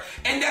press her,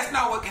 and that's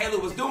not what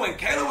Kayla was doing.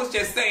 Kayla was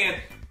just saying,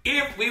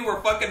 if we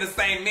were fucking the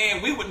same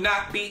man, we would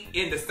not be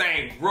in the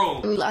same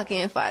room. We lock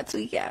in if I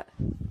tweak out.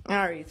 I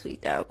already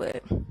tweaked out,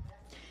 but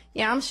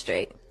yeah, I'm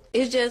straight.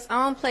 It's just,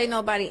 I don't play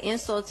nobody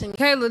insulting me.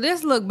 Kayla,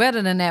 this look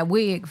better than that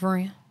wig,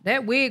 friend.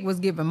 That wig was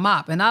giving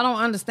mop, and I don't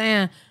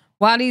understand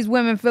why these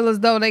women feel as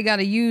though they got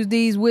to use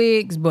these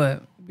wigs,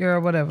 but girl,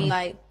 whatever.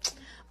 Like,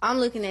 I'm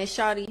looking at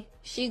Shawty.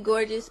 She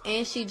gorgeous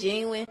and she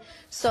genuine.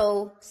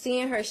 So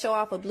seeing her show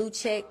off a blue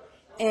check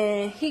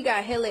and he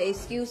got hella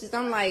excuses,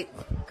 I'm like,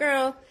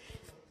 girl,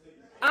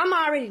 I'm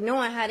already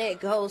knowing how that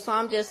goes. So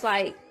I'm just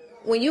like,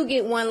 when you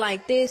get one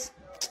like this,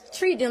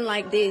 treat them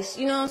like this.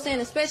 You know what I'm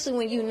saying? Especially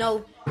when you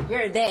know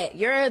you're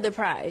the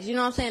prize. You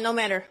know what I'm saying? No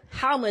matter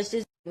how much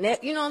this,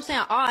 you know what I'm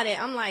saying? All that.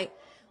 I'm like,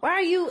 why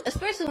are you,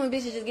 especially when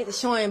bitches just get to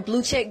showing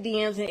blue check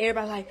DMs and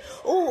everybody like,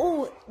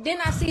 ooh, then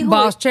I see who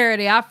Boss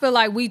Charity, I feel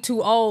like we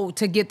too old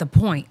to get the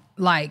point.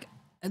 Like,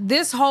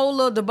 this whole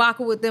little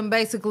debacle with them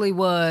basically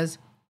was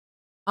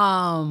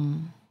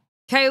Kayla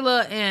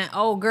and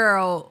old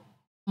girl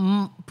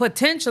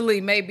potentially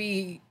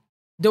maybe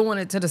doing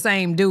it to the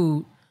same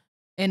dude.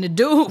 And the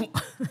dude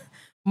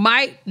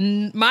might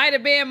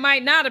have been,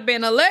 might not have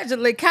been,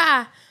 allegedly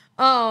Kai.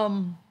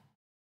 And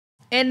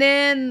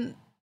then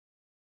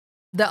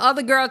the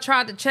other girl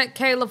tried to check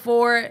Kayla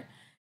for it,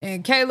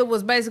 and Kayla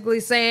was basically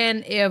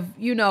saying if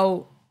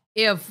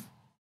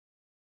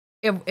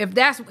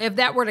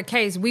that were the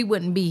case, we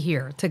wouldn't be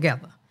here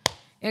together.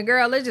 And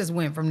girl, it just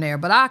went from there,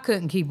 but I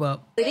couldn't keep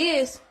up. It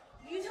is.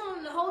 You telling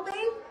them the whole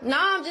thing? No,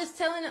 I'm just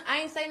telling them.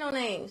 I ain't say no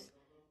names.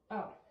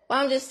 Oh. But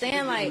I'm just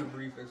saying, like, a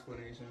brief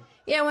explanation.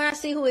 Yeah, when I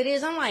see who it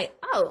is, I'm like,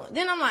 oh.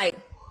 Then I'm like,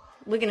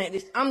 looking at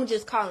this. I'm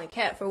just calling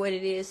Kat for what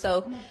it is.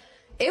 So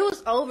it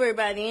was over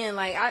by the end.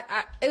 Like,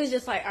 it was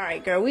just like, all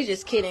right, girl, we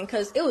just kidding.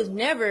 Because it was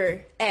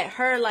never at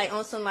her, like,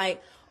 on some,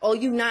 like, oh,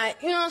 you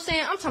not, you know what I'm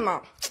saying? I'm talking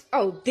about,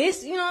 oh,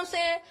 this, you know what I'm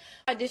saying?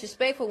 I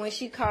disrespectful when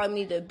she called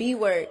me the B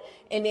word.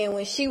 And then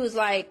when she was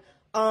like,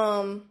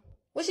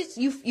 what's it,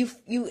 you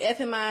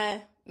effing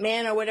my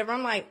man or whatever.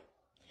 I'm like,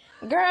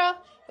 girl,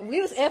 if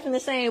we was effing the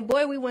same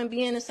boy, we wouldn't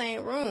be in the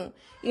same room.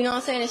 You know what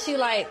I'm saying? And she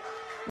like,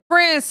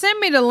 friend, send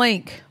me the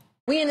link.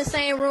 We in the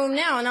same room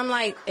now. And I'm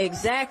like,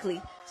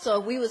 exactly. So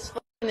if we was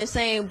fucking the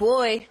same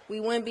boy, we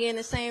wouldn't be in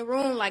the same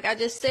room. Like I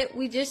just said,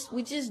 we just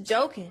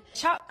joking.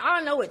 Chop, I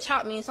don't know what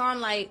chop means. So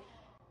I'm like,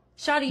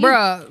 shawty, you.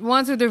 Bruh,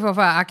 1, 2, 3, 4,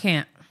 5. I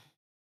can't.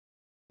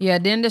 Yeah,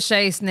 then the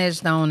shade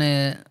snitched on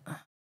it.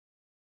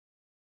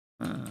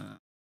 I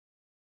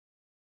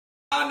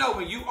don't know,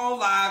 when you on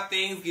live,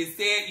 things get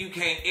said, you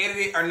can't edit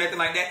it or nothing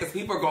like that because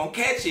people are going to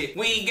catch it.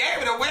 When he gave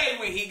it away,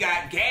 when he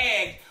got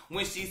gagged,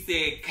 when she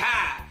said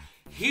Kai,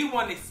 he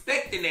wasn't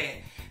expecting that.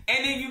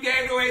 And then you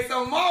gave it away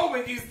some more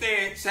when you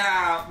said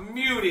child,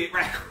 muted,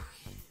 right?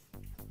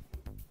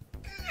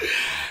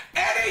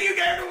 And then you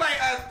gave it away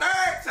a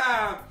third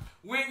time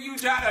when you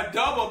try to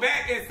double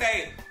back and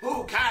say,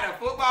 who, Kai, the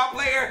football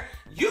player?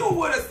 You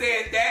would have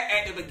said that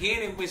at the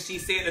beginning when she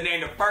said the name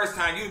the first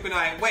time. You'd been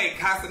like, wait,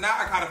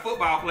 Casanata caught a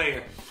football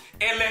player.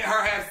 And let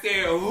her have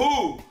said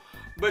who.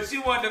 But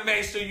you wanted to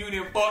make sure you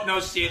didn't fuck no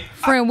shit.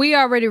 Friend, we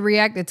already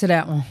reacted to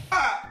that one.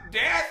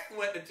 That's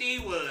what the tea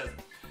was.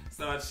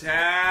 So,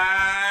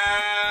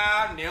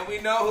 child, now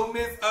we know who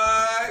Miss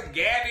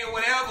Gabby or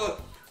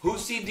whatever, who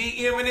she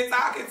DMing and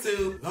talking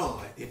to.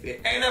 Lord, if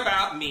it ain't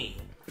about me.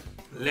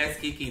 Let's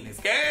kick in this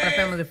game.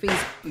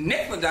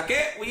 Next one,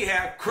 docket, we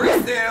have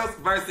Chris Sales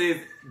versus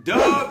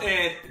Dub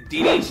and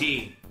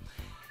DDG.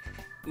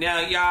 Now,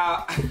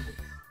 y'all,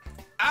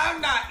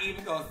 I'm not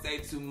even gonna say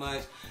too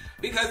much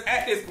because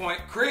at this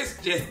point, Chris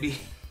just be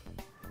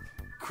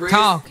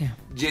talking,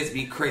 just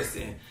be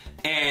Chrising,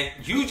 and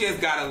you just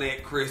gotta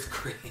let Chris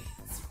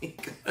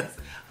because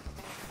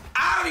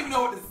I don't even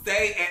know what to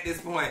say at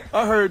this point.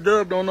 I heard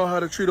Dub don't know how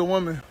to treat a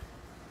woman.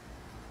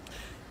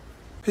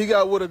 He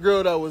got with a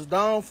girl that was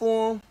down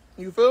for him,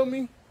 you feel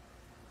me?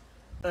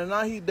 And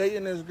now he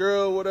dating this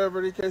girl, whatever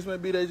the case may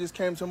be, they just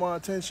came to my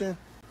attention.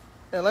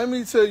 And let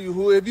me tell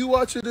you, if you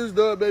watching this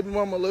Dub baby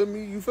mama, let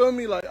me, you feel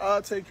me? Like,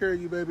 I'll take care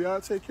of you, baby. I'll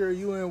take care of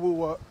you and Woo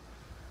Wop.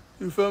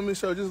 You feel me?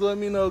 So just let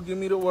me know, give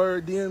me the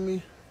word, DM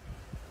me.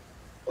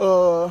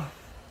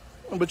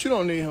 But you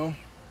don't need him.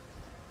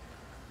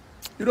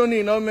 You don't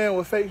need no man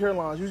with fake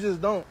hairlines. You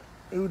just don't.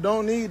 You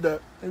don't need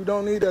that. You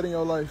don't need that in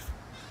your life.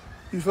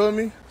 You feel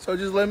me? So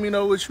just let me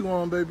know what you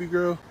want, baby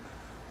girl.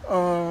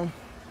 I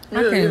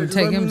can't even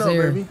take him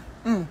serious.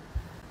 I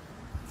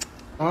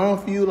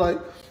don't feel like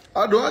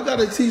I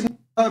gotta teach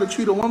how to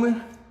treat a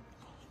woman.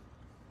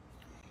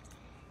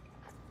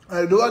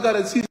 I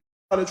gotta teach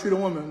how to treat a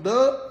woman.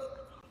 Duh.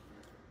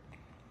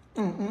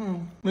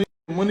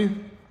 Money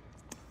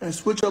and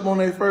switch up on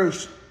that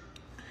first.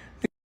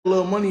 A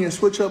little money and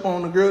switch up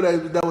on the girl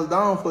that was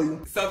down for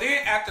you. So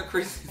then after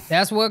Chris,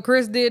 that's what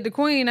Chris did to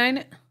Queen, ain't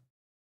it?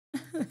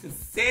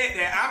 Said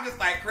that, I'm just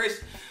like,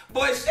 Chris,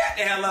 boy, shut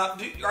the hell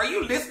up. Are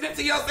you listening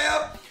to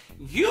yourself?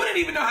 You didn't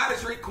even know how to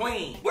treat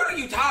Queen. What are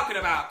you talking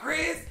about,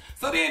 Chris?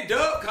 So then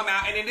Dub come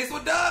out and then this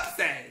what Dub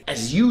say.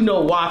 As you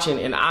know watching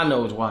and I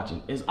know is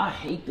watching, is I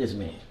hate this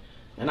man.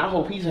 And I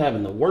hope he's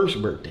having the worst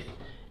birthday.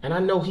 And I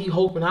know he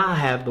hoping I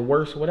have the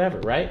worst whatever,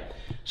 right?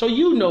 So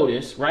you know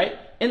this, right?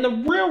 And the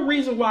real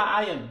reason why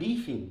I am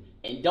beefing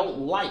and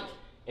don't like,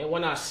 and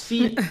when I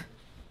see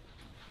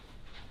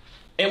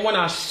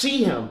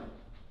him,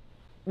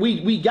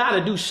 we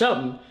gotta do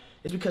something,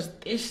 is because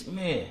this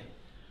man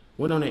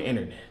went on the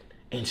internet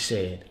and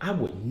said, I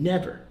would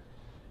never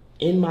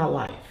in my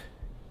life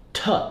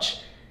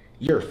touch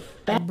your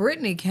fat.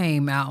 Brittany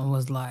came out and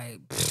was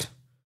like,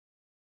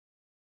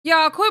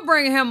 y'all quit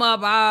bringing him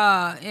up,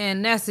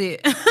 and that's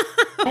it.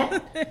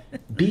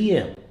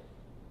 BM.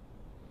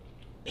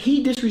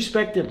 He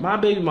disrespected my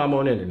baby mama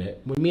on the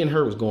internet when me and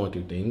her was going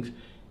through things,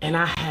 and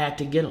I had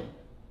to get him,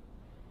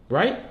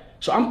 right?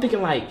 So I'm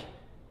thinking like,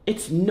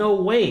 it's no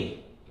way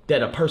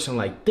that a person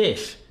like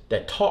this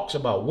that talks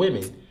about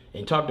women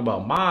and talked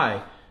about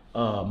my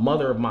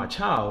mother of my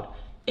child,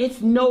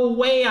 it's no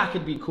way I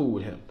could be cool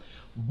with him.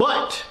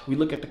 But we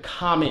look at the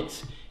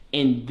comments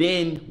and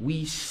then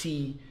we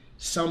see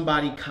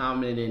somebody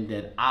commenting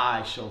that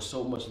I show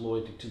so much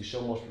loyalty to,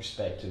 so much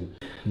respect to.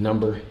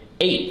 Number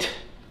 8.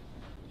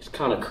 It's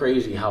kind of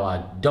crazy how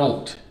I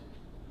don't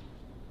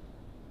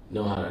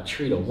know how to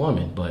treat a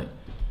woman, but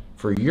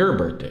for your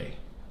birthday,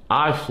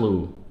 I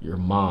flew your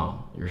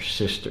mom, your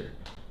sister,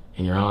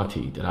 and your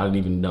auntie that I didn't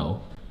even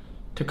know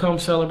to come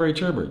celebrate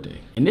your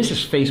birthday. And this is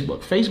Facebook.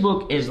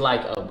 Facebook is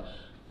like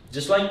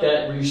just like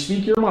that, where you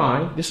speak your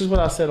mind. This is what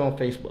I said on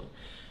Facebook.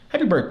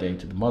 Happy birthday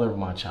to the mother of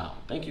my child.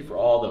 Thank you for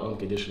all the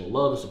unconditional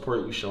love and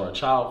support you show our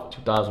child for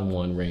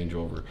 2001 Range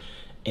Rover.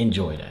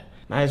 Enjoy that.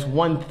 Now, there's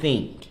one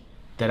thing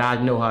that I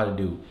know how to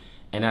do,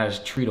 and that is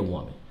treat a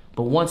woman.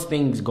 But once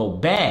things go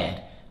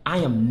bad, I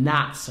am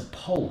not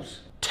supposed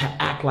to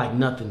act like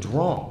nothing's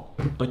wrong.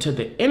 But to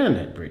the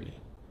internet, Brittany,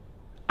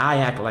 I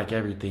act like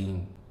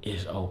everything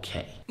is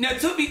okay. Now,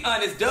 to be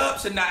honest, Dub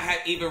should not have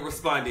even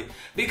responded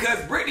because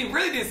Brittany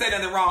really didn't say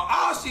nothing wrong.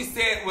 All she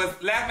said was,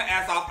 laugh my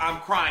ass off, I'm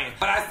crying.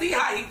 But I see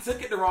how he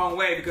took it the wrong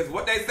way because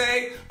what they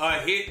say, a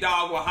hit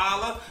dog will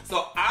holler.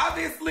 So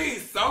obviously,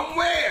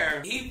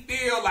 somewhere, he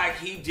feel like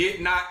he did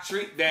not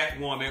treat that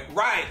woman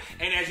right.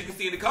 And as you can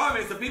see in the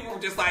comments, the people were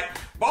just like,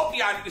 both of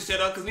y'all need to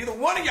shut up because neither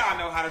one of y'all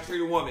know how to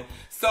treat a woman.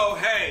 So,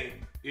 hey,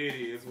 it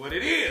is what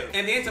it is.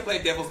 And then to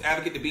play devil's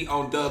advocate, to be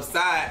on Dub's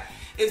side,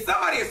 if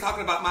somebody is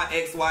talking about my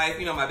ex-wife,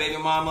 you know, my baby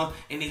mama,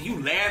 and then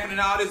you laughing at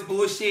all this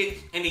bullshit,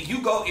 and then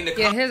you go in the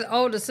comments, his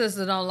older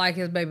sister don't like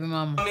his baby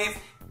mama,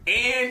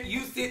 and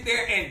you sit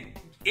there and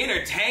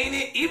entertain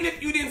it, even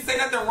if you didn't say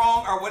nothing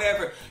wrong or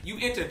whatever, you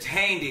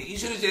entertained it. You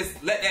should have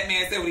just let that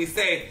man say what he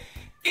said.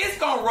 It's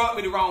gonna rub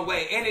me the wrong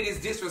way, and it is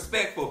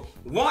disrespectful.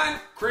 One,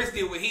 Chris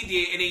did what he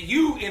did, and then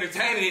you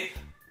entertaining it.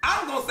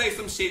 I'm gonna say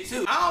some shit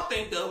too. I don't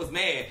think Dub was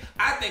mad.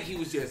 I think he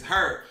was just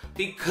hurt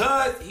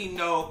because he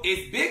know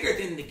it's bigger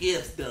than the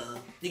gifts, Dub.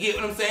 You get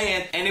what I'm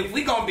saying? And if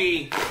we gonna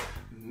be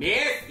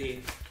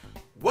messy,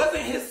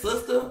 wasn't his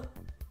sister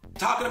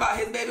talking about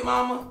his baby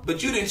mama?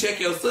 But you didn't check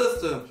your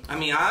sister. I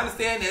mean, I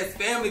understand that's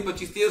family, but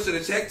you still should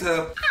have checked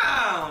her.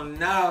 I don't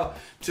know.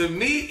 To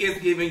me,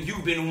 it's giving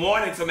you've been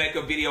wanting to make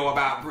a video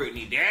about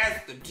Brittany.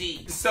 That's the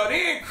T. So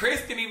then Chris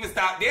didn't even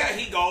stop there.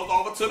 He goes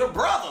over to the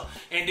brother.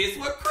 And this is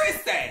what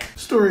Chris said.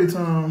 Story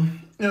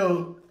time.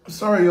 Yo,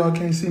 sorry y'all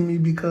can't see me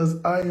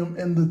because I am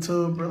in the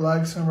tub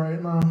relaxing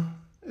right now.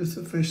 It's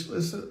official.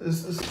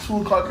 It's 2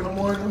 o'clock in the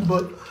morning,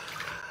 but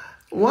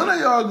when are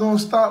y'all gonna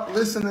stop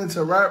listening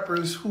to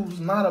rappers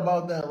who's not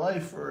about that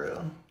life for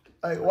real?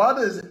 Like, why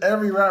does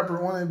every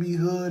rapper want to be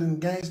hood and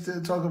gangster,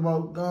 talk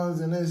about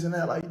guns and this and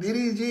that? Like,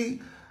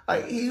 DDG,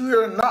 like,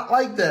 we're not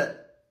like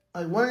that.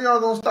 Like, when are y'all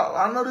gonna stop?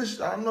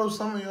 I know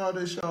some of y'all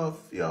that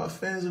y'all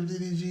fans of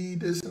DDG,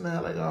 this and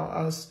that. Like,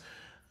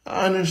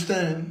 I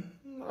understand.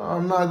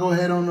 I'm not gonna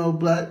hate on no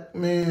black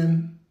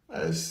man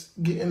that's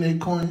getting their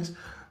coins.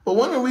 But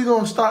when are we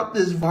gonna stop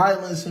this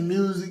violence in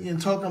music and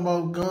talking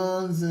about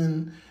guns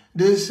and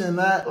this and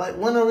that? Like,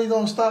 when are we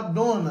gonna stop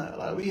doing that?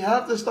 Like, we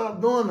have to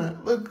stop doing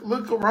that.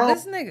 Look around.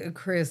 This nigga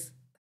Chris.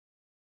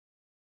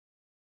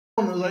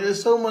 Like,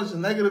 there's so much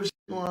negative shit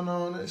going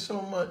on. There's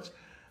so much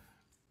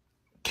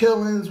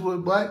killings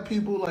with black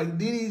people. Like,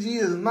 DDG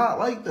is not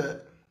like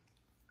that.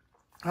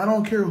 I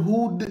don't care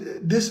who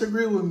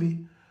disagree with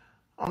me.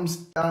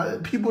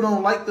 People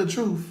don't like the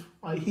truth.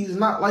 Like, he's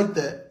not like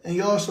that. And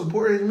y'all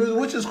support his music,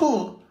 which is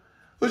cool.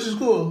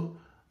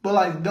 But,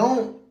 like,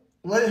 don't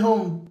let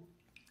him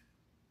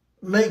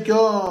make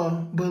y'all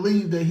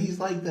believe that he's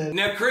like that.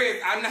 Now, Chris,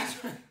 I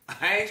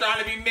ain't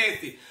trying to be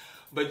messy,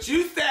 but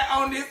you sat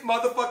on this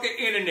motherfucking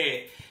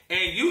internet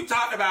and you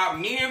talked about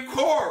me and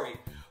Corey,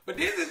 but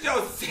this is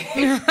your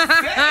second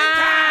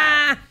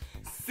time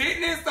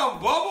sitting in some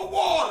bubble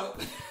water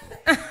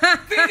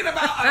thinking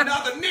about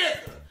another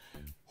nigga.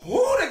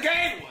 Who the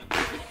gay one?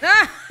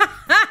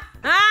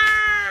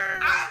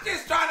 I'm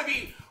just trying to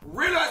be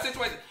real about the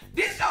situation.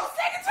 This your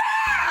second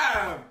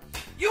time.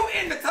 You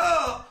in the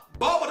tub,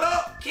 bubbled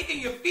up,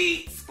 kicking your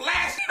feet,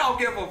 splash. You don't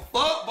give a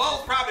fuck.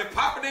 Bubbles probably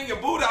popping in your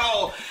booty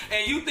hole,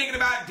 and you thinking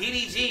about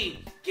DDG.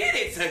 Get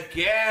it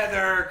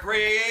together,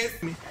 Chris.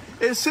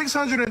 It's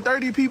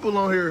 630 people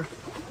on here.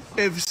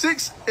 If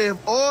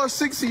all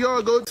 6 of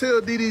y'all go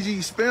tell DDG,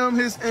 spam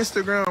his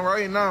Instagram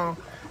right now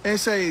and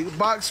say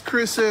box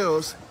Chris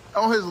Sales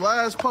on his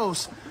last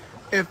post.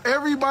 If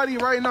everybody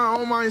right now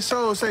on my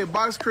soul say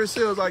box Chris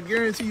Sales, I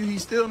guarantee you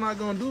he's still not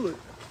gonna do it.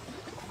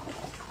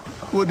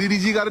 What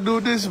DDG got to do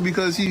with this?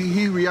 Because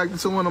he reacted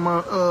to one of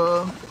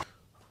my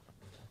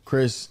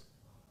Chris,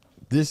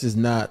 this is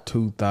not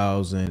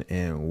 2000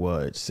 and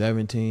what,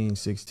 17,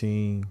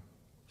 16,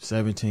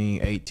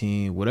 17,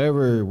 18,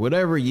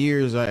 whatever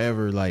years I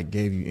ever like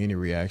gave you any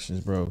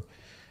reactions, bro.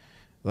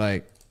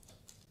 Like,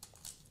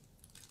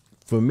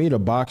 for me to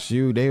box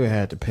you, they would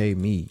have to pay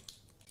me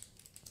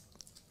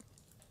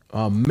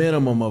a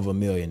minimum of $1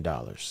 million.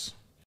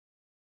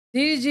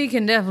 DDG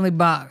can definitely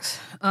box.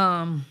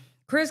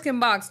 Chris can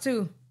box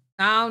too.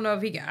 I don't know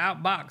if he can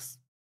outbox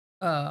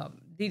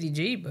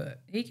DDG, but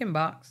he can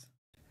box.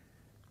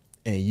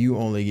 And you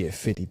only get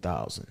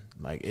 50,000.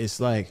 Like, it's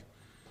like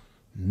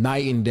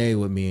night and day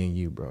with me and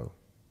you, bro.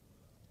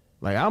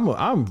 Like,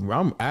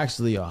 I'm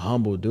actually a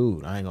humble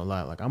dude. I ain't gonna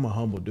lie. Like, I'm a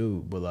humble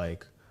dude, but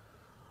like,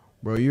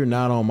 bro, you're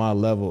not on my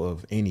level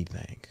of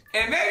anything.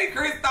 And maybe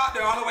Chris thought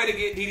the only way to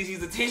get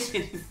DDG's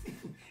attention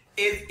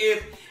is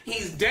if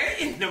he's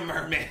dating the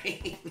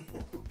mermaid.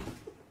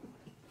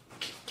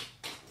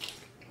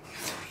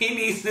 he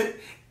needs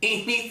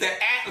to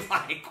act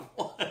like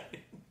one.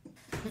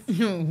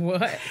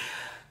 What?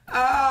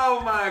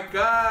 Oh my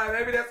God!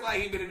 Maybe that's why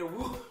he been in the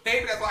water.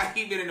 Maybe that's why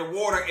he been in the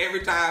water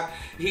every time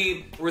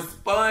he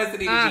responds to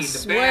DDG. I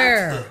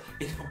swear.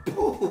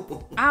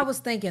 Bathtub. I was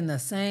thinking the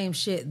same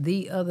shit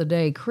the other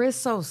day. Chris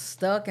so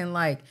stuck and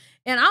like,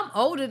 and I'm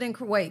older than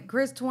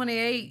Chris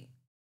 28.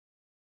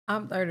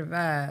 I'm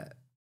 35.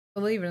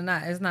 Believe it or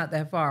not, it's not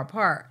that far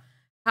apart.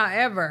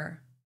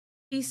 However,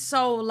 he's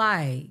so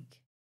like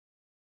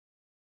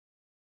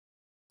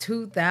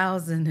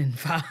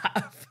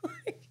 2005.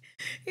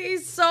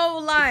 He's so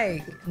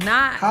like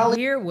not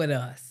here with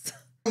us.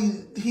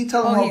 He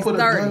told him to put 30.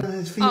 A gun in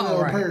his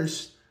female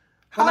purse.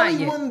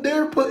 Holly wouldn't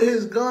dare put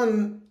his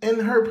gun in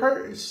her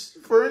purse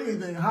for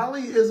anything.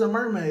 Holly is a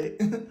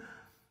mermaid.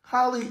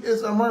 Holly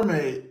is a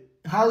mermaid.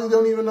 Holly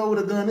don't even know what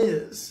a gun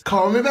is.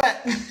 Call me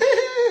back.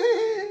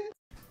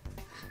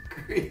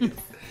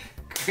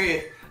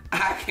 Chris,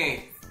 I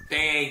can't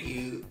stand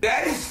you.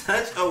 That is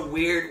such a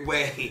weird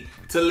way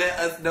to let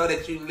us know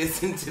that you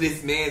listen to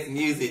this man's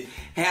music.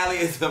 Hallie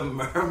is a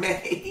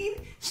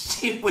mermaid.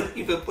 She wouldn't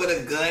even put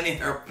a gun in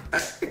her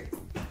purse.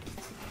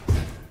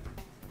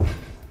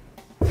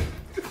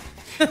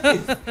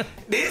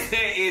 This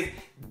man is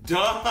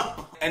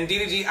dumb. And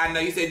DDG, I know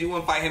you said you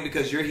wouldn't fight him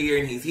because you're here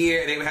and he's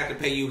here, and they would have to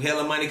pay you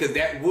hella money because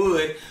that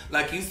would,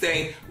 like you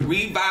say,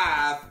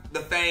 revive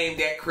the fame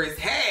that Chris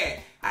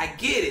had. I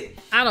get it.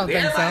 I don't think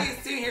so. Everybody's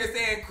sitting here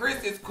saying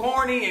Chris is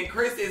corny and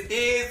Chris is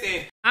this,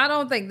 and I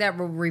don't think that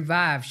will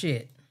revive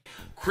shit.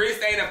 Chris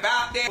ain't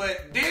about that.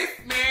 But this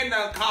man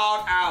done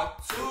called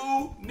out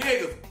 2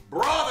 niggas,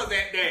 brothers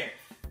at that.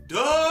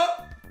 Duh.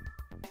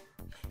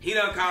 He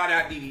done called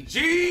out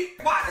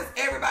DDG. Why does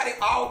everybody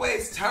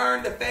always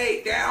turn the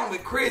fade down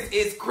with Chris?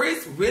 Is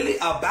Chris really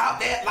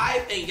about that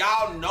life and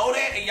y'all know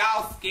that and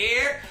y'all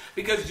scared?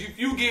 Because if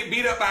you get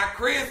beat up by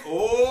Chris,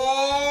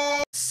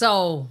 oh.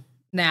 So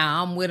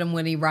now I'm with him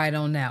when he right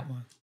on that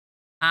one.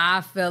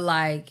 I feel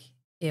like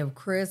if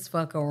Chris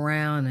fuck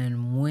around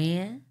and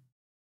win,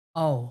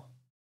 oh,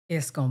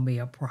 it's gonna be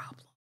a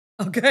problem.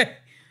 Okay?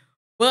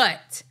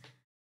 But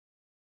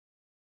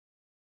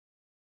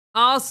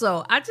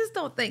also, I just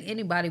don't think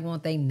anybody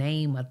want their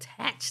name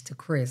attached to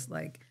Chris.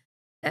 Like,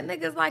 that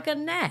nigga's like a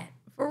gnat,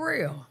 for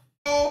real.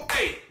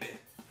 Okay.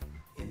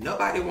 And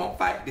nobody won't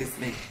fight this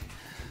nigga.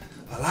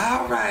 Well,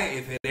 all right,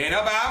 if it ain't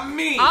about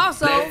me,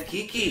 also, let's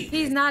kiki.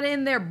 He's not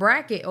in their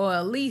bracket, or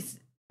at least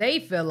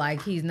they feel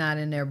like he's not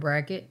in their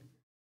bracket.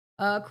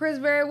 Chris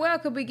very well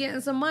could be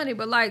getting some money,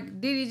 but like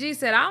DDG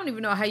said, I don't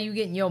even know how you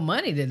getting your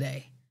money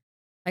today.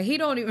 Like, he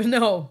don't even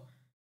know.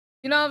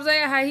 You know what I'm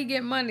saying? How he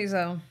get money,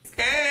 so.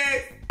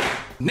 Okay.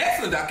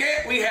 Next on the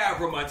docket, we have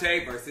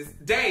Raymonte versus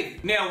Davey.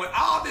 Now, when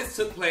all this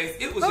took place,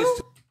 it was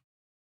just...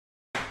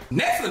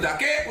 Next on the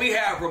docket, we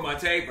have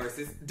Raymonte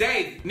versus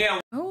Davey. Now,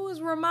 who was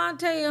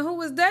Raymonte and who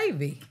was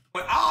Davey?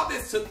 When all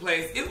this took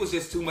place, it was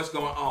just too much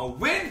going on.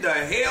 When the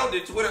hell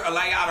did Twitter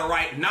allow y'all to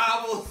write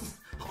novels,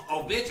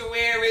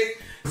 obituaries,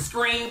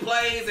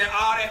 screenplays, and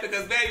all that?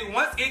 Because, baby,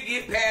 once it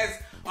get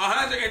past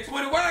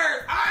 120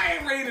 words, I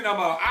ain't reading no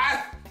more.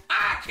 I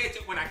catch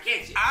it when I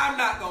catch it. I'm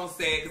not going to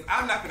say it because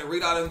I'm not going to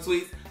read all them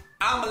tweets.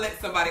 I'm going to let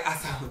somebody I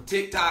saw on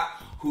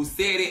TikTok who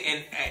said it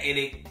and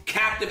it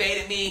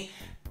captivated me.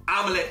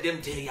 I'm going to let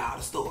them tell y'all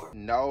the story.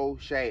 No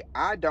shade.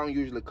 I don't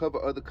usually cover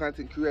other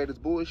content creators'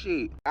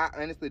 bullshit. I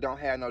honestly don't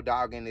have no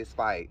dog in this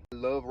fight. I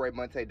love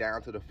Raymonte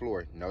down to the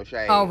floor. No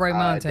shade. Oh,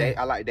 Raymonte.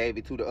 I like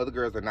Davey too. The other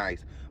girls are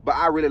nice. But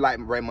I really like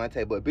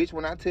Raymonte. But bitch,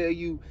 when I tell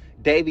you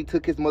Davey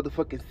took his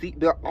motherfucking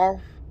seatbelt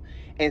off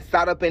and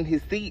sat up in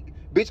his seat,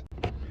 bitch,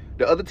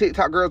 the other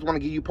TikTok girls want to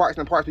give you parts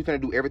and parts. We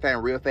finna do everything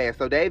real fast.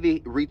 So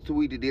Davey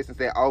retweeted this and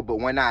said, oh, but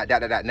when not,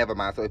 never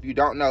mind. So if you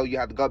don't know, you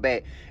have to go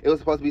back. It was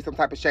supposed to be some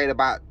type of shade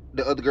about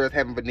the other girls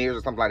having veneers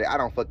or something like that. I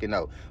don't fucking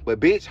know. But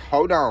bitch,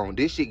 hold on.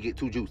 This shit get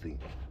too juicy.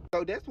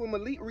 So that's when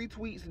Malik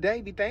retweets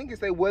Davey thing and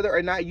say whether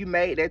or not you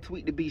made that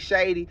tweet to be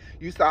shady,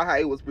 you saw how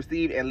it was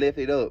perceived and left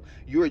it up.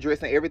 You're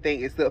addressing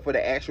everything except for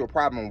the actual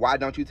problem. Why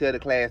don't you tell the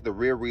class the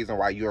real reason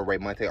why you and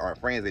Raymonte aren't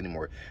friends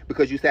anymore?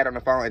 Because you sat on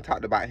the phone and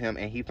talked about him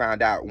and he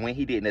found out when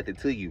he did nothing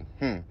to you.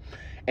 And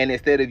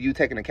instead of you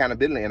taking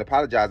accountability and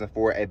apologizing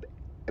for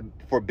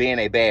being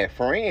a bad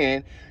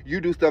friend, you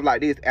do stuff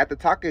like this. After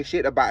talking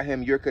shit about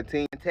him, you're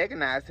continuing to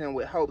antagonize him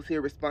with hopes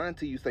he'll respond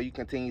to you so you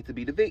continue to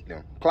be the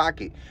victim.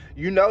 Clock it.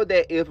 You know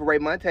that if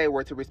Raymonte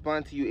were to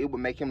respond to you, it would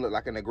make him look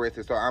like an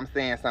aggressor. So I'm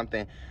saying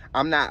something.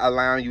 I'm not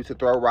allowing you to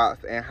throw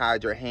rocks and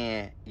hide your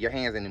hands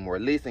anymore.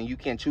 Listen, you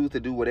can choose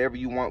to do whatever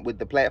you want with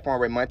the platform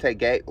Raymonte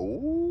gave.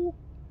 Ooh,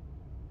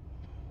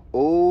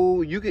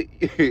 you could.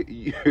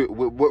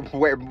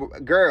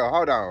 Girl,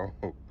 hold on.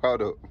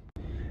 Hold up.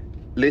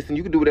 Listen,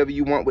 you can do whatever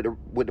you want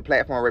with the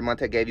platform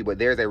Raymonte gave you, but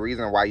there's a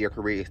reason why your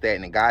career is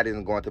stagnant. God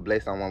isn't going to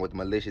bless someone with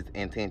malicious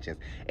intentions.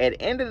 At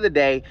the end of the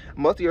day,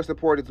 most of your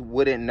supporters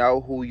wouldn't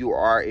know who you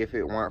are if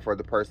it weren't for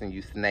the person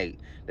you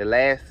snaked. The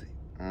last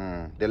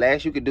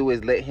you could do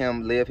is let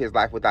him live his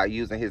life without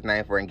using his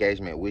name for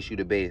engagement. Wish you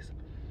the best.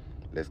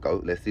 Let's go.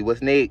 Let's see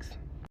what's next.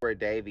 where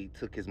Davey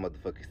took his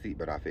motherfucking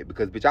seatbelt off it,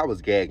 because bitch, I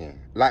was gagging.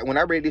 Like when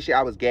I read this shit,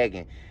 I was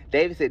gagging.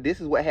 Davey said this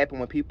is what happened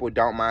when people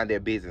don't mind their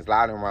business,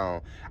 loud and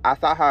wrong. I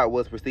saw how it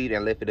was perceived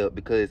and left it up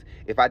because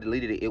if I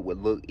deleted it, it would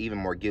look even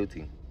more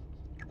guilty.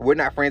 We're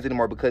not friends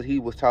anymore because he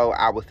was told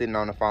I was sitting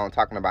on the phone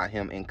talking about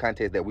him in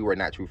context that we were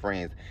not true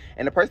friends.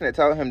 And the person that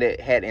told him that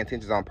had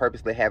intentions on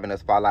purposely having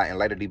us fall out and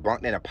later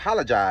debunked and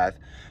apologized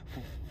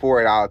for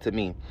it all to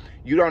me.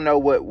 You don't know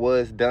what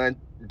was done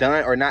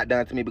or not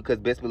done to me because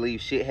best believe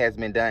shit has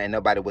been done and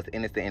nobody was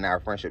innocent in our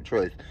friendship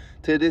trust.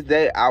 To this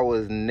day, I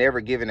was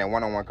never given a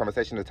one-on-one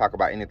conversation to talk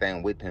about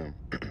anything with him.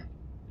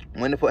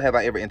 When the fuck have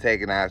I ever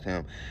antagonized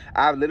him?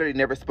 I've literally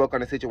never spoke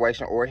on the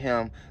situation or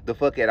him the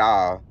fuck at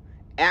all.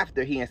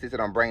 After he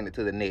insisted on bringing it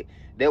to the net,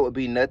 there would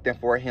be nothing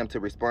for him to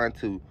respond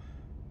to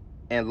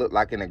and look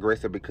like an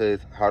aggressor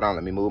because, hold on,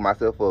 let me move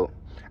myself up.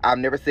 I've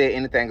never said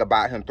anything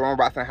about him. Throwing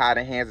rocks and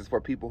hiding hands is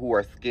for people who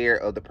are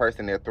scared of the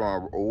person they're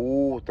throwing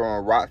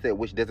rocks at,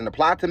 which doesn't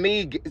apply to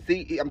me.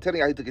 See, I'm telling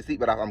y'all, he took his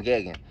seatbelt off. I'm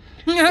gagging.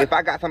 If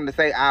I got something to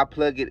say, I'll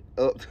plug it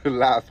up to the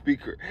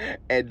loudspeaker.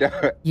 And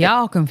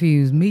y'all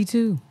confused me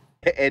too.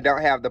 And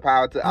don't have the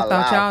power to allow.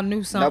 I thought y'all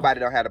knew something. Nobody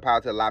don't have the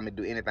power to allow me to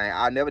do anything.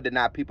 I'll never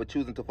deny people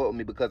choosing to fuck with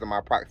me because of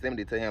my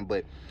proximity to him.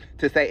 But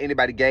to say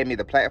anybody gave me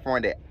the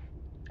platform that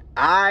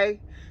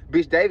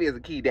bitch, Davey is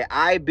a key that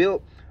I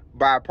built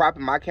by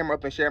propping my camera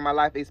up and sharing my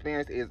life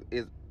experience is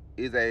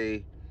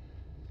a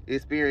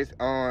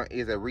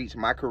reach.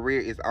 My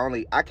career is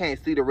only, I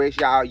can't see the rest,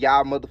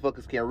 y'all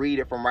motherfuckers can read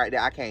it from right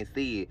there. I can't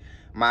see it.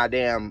 My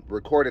damn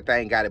recorder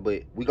thing got it,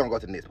 but we gonna go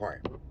to the next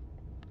part.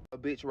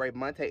 Bitch,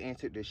 Raymonte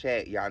entered the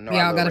chat. Y'all know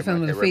y'all got a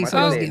feeling the feet, so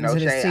let's get into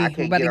this. I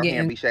can't get on here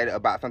and be shaded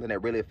about something that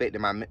really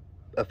affected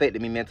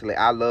me mentally.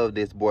 I love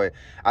this boy.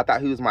 I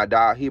thought he was my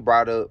dog. He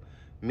brought up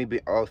me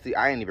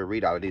I ain't even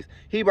read all of this.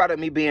 He brought up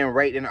me being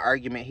raped in an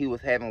argument he was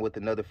having with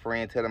another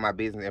friend, telling my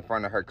business in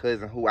front of her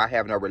cousin, who I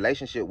have no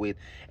relationship with,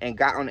 and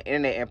got on the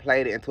internet and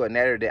played it into a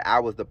narrative that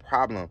I was the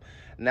problem.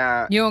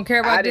 Now, you don't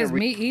care about this,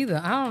 me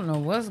either. I don't know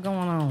what's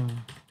going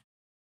on.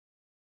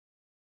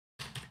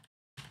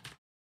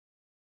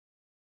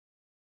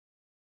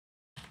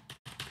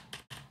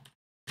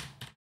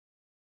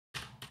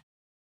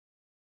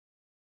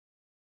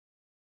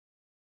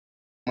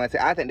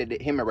 I think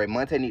that him and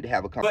Raymonte need to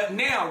have a conversation.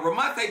 But now,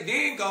 Raymonte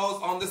then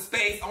goes on the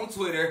space on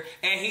Twitter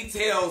and he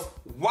tells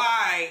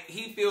why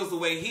he feels the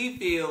way he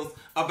feels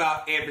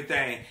about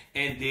everything.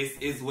 And this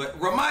is what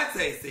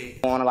Raymonte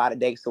said. On a lot of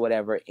dates or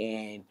whatever,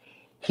 and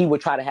he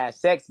would try to have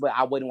sex, but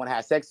I wouldn't want to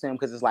have sex with him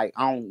because it's like,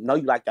 I don't know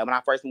you like that. When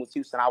I first moved to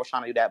Houston, I was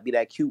trying to be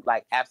that cute,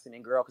 like,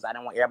 abstinent girl because I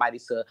didn't want everybody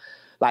to,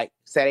 like,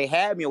 say they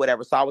had me or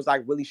whatever. So I was,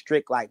 like, really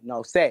strict, like,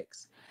 no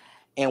sex.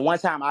 And one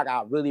time I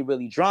got really,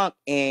 really drunk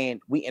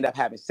and we ended up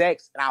having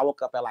sex. And I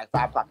woke up at like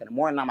 5 o'clock in the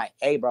morning. I'm like,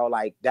 hey, bro,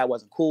 like, that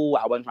wasn't cool.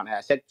 I wasn't trying to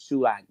have sex with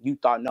you. Like, you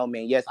thought, no,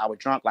 man, yes, I was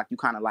drunk. Like, you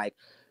kind of like,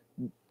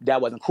 that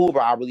wasn't cool,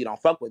 bro. I really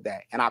don't fuck with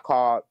that. And I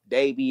called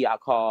Davey, I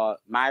called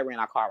Myron,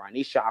 I called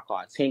Ranisha, I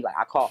called Tink. Like,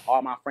 I called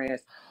all my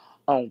friends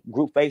on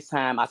group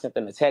FaceTime. I sent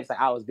them a text. Like,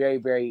 I was very,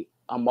 very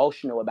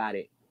emotional about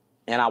it.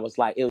 And I was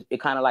like,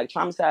 it kind of like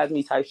traumatized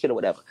me type shit or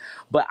whatever.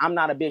 But I'm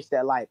not a bitch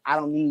that like, I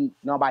don't need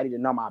nobody to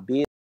know my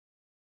business.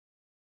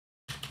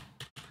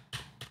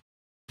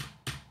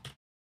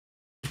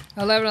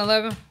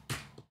 11-11.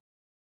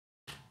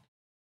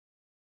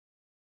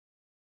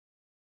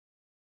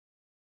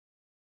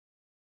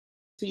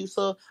 To you,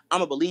 sir, I'm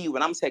gonna believe you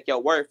and I'm gonna take your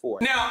word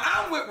for it. Now,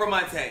 I'm with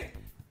Raymonte.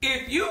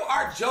 If you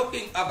are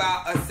joking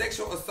about a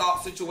sexual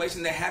assault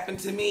situation that happened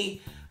to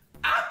me,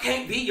 I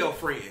can't be your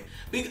friend.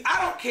 Because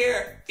I don't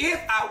care if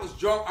I was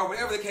drunk or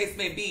whatever the case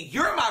may be.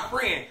 You're my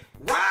friend.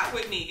 Ride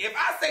with me. If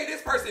I say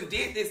this person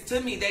did this to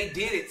me, they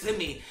did it to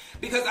me.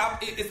 Because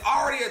it's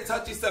already a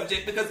touchy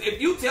subject. Because if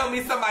you tell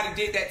me somebody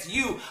did that to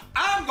you,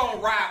 I'm going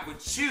to ride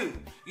with you.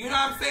 You know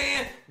what I'm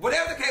saying?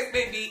 Whatever the case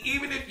may be,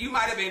 even if you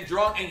might have been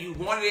drunk and you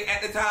wanted it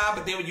at the time,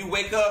 but then when you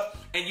wake up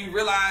and you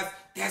realize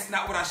that's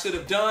not what I should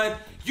have done,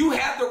 you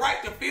have the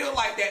right to feel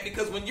like that,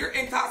 because when you're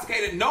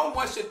intoxicated, no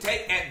one should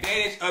take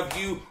advantage of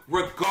you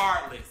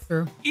regardless.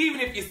 Sure.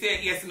 Even if you said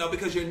yes or no,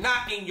 because you're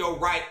not in your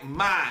right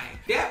mind.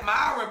 That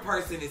Myron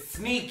person is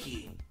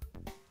sneaky.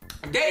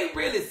 They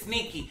really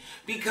sneaky,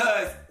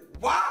 because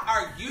why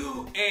are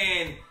you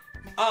and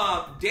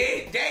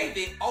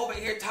David over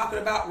here talking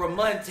about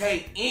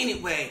Raymonte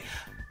anyway?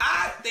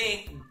 I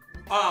think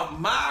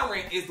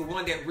Myron is the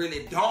one that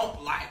really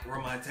don't like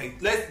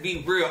Raymonte. Let's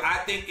be real. I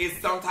think it's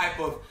some type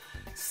of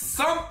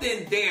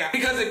something there.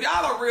 Because if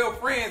y'all are real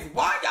friends,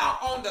 why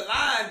y'all on the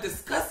line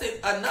discussing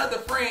another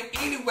friend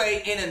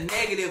anyway in a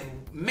negative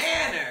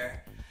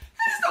manner?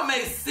 This don't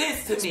make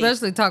sense to me.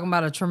 Especially talking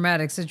about a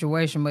traumatic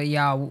situation, but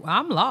y'all,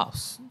 I'm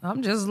lost.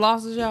 I'm just as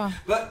lost as y'all.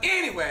 But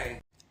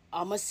anyway.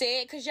 I'ma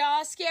say it because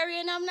y'all scary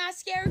and I'm not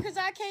scary because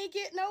I can't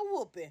get no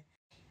whooping.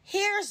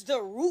 Here's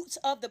the roots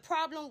of the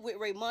problem with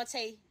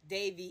Raymonte,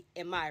 Davey,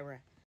 and Myron.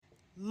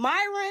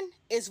 Myron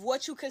is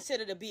what you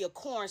consider to be a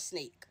corn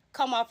snake.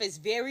 Come off as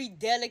very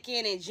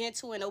delicate and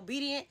gentle and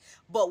obedient,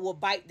 but will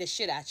bite the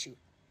shit out you.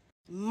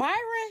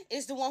 Myron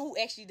is the one who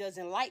actually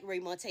doesn't like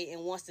Raymonte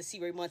and wants to see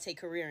Raymonte's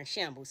career in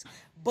shambles.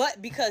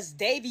 But because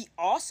Davey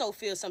also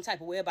feels some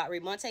type of way about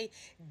Raymonte,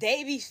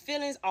 Davey's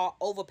feelings are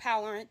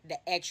overpowering the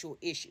actual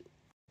issue.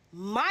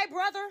 My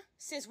brother,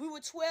 since we were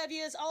 12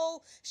 years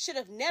old, should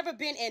have never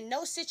been in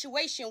no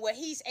situation where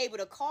he's able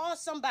to call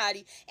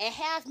somebody and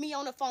have me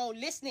on the phone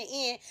listening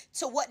in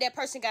to what that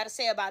person got to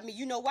say about me.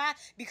 You know why?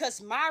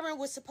 Because Myron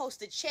was supposed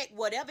to check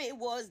whatever it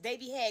was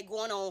Davey had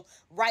going on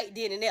right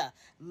then and there.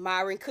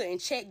 Myron couldn't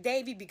check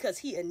Davey because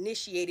he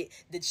initiated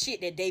the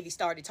shit that Davey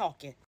started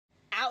talking.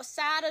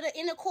 Outside of the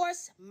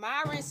intercourse,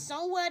 Myron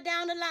somewhere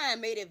down the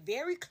line made it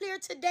very clear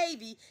to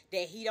Davey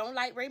that he don't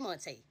like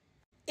Raymonte.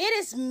 It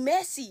is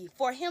messy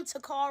for him to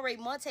call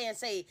Raymonte and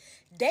say,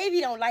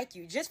 Davey don't like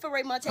you, just for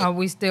Raymonte. Oh,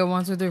 we still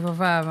 1, 2, 3, 4,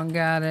 5. I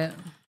got it.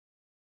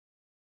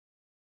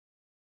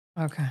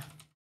 Okay.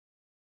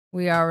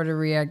 We already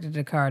reacted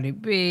to Cardi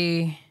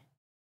B.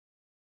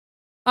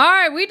 All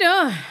right, we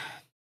done.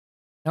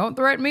 Don't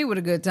threaten me with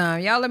a good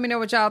time. Y'all let me know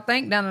what y'all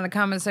think down in the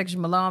comment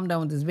section below. I'm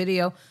done with this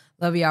video.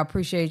 Love y'all.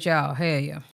 Appreciate y'all. Hell yeah.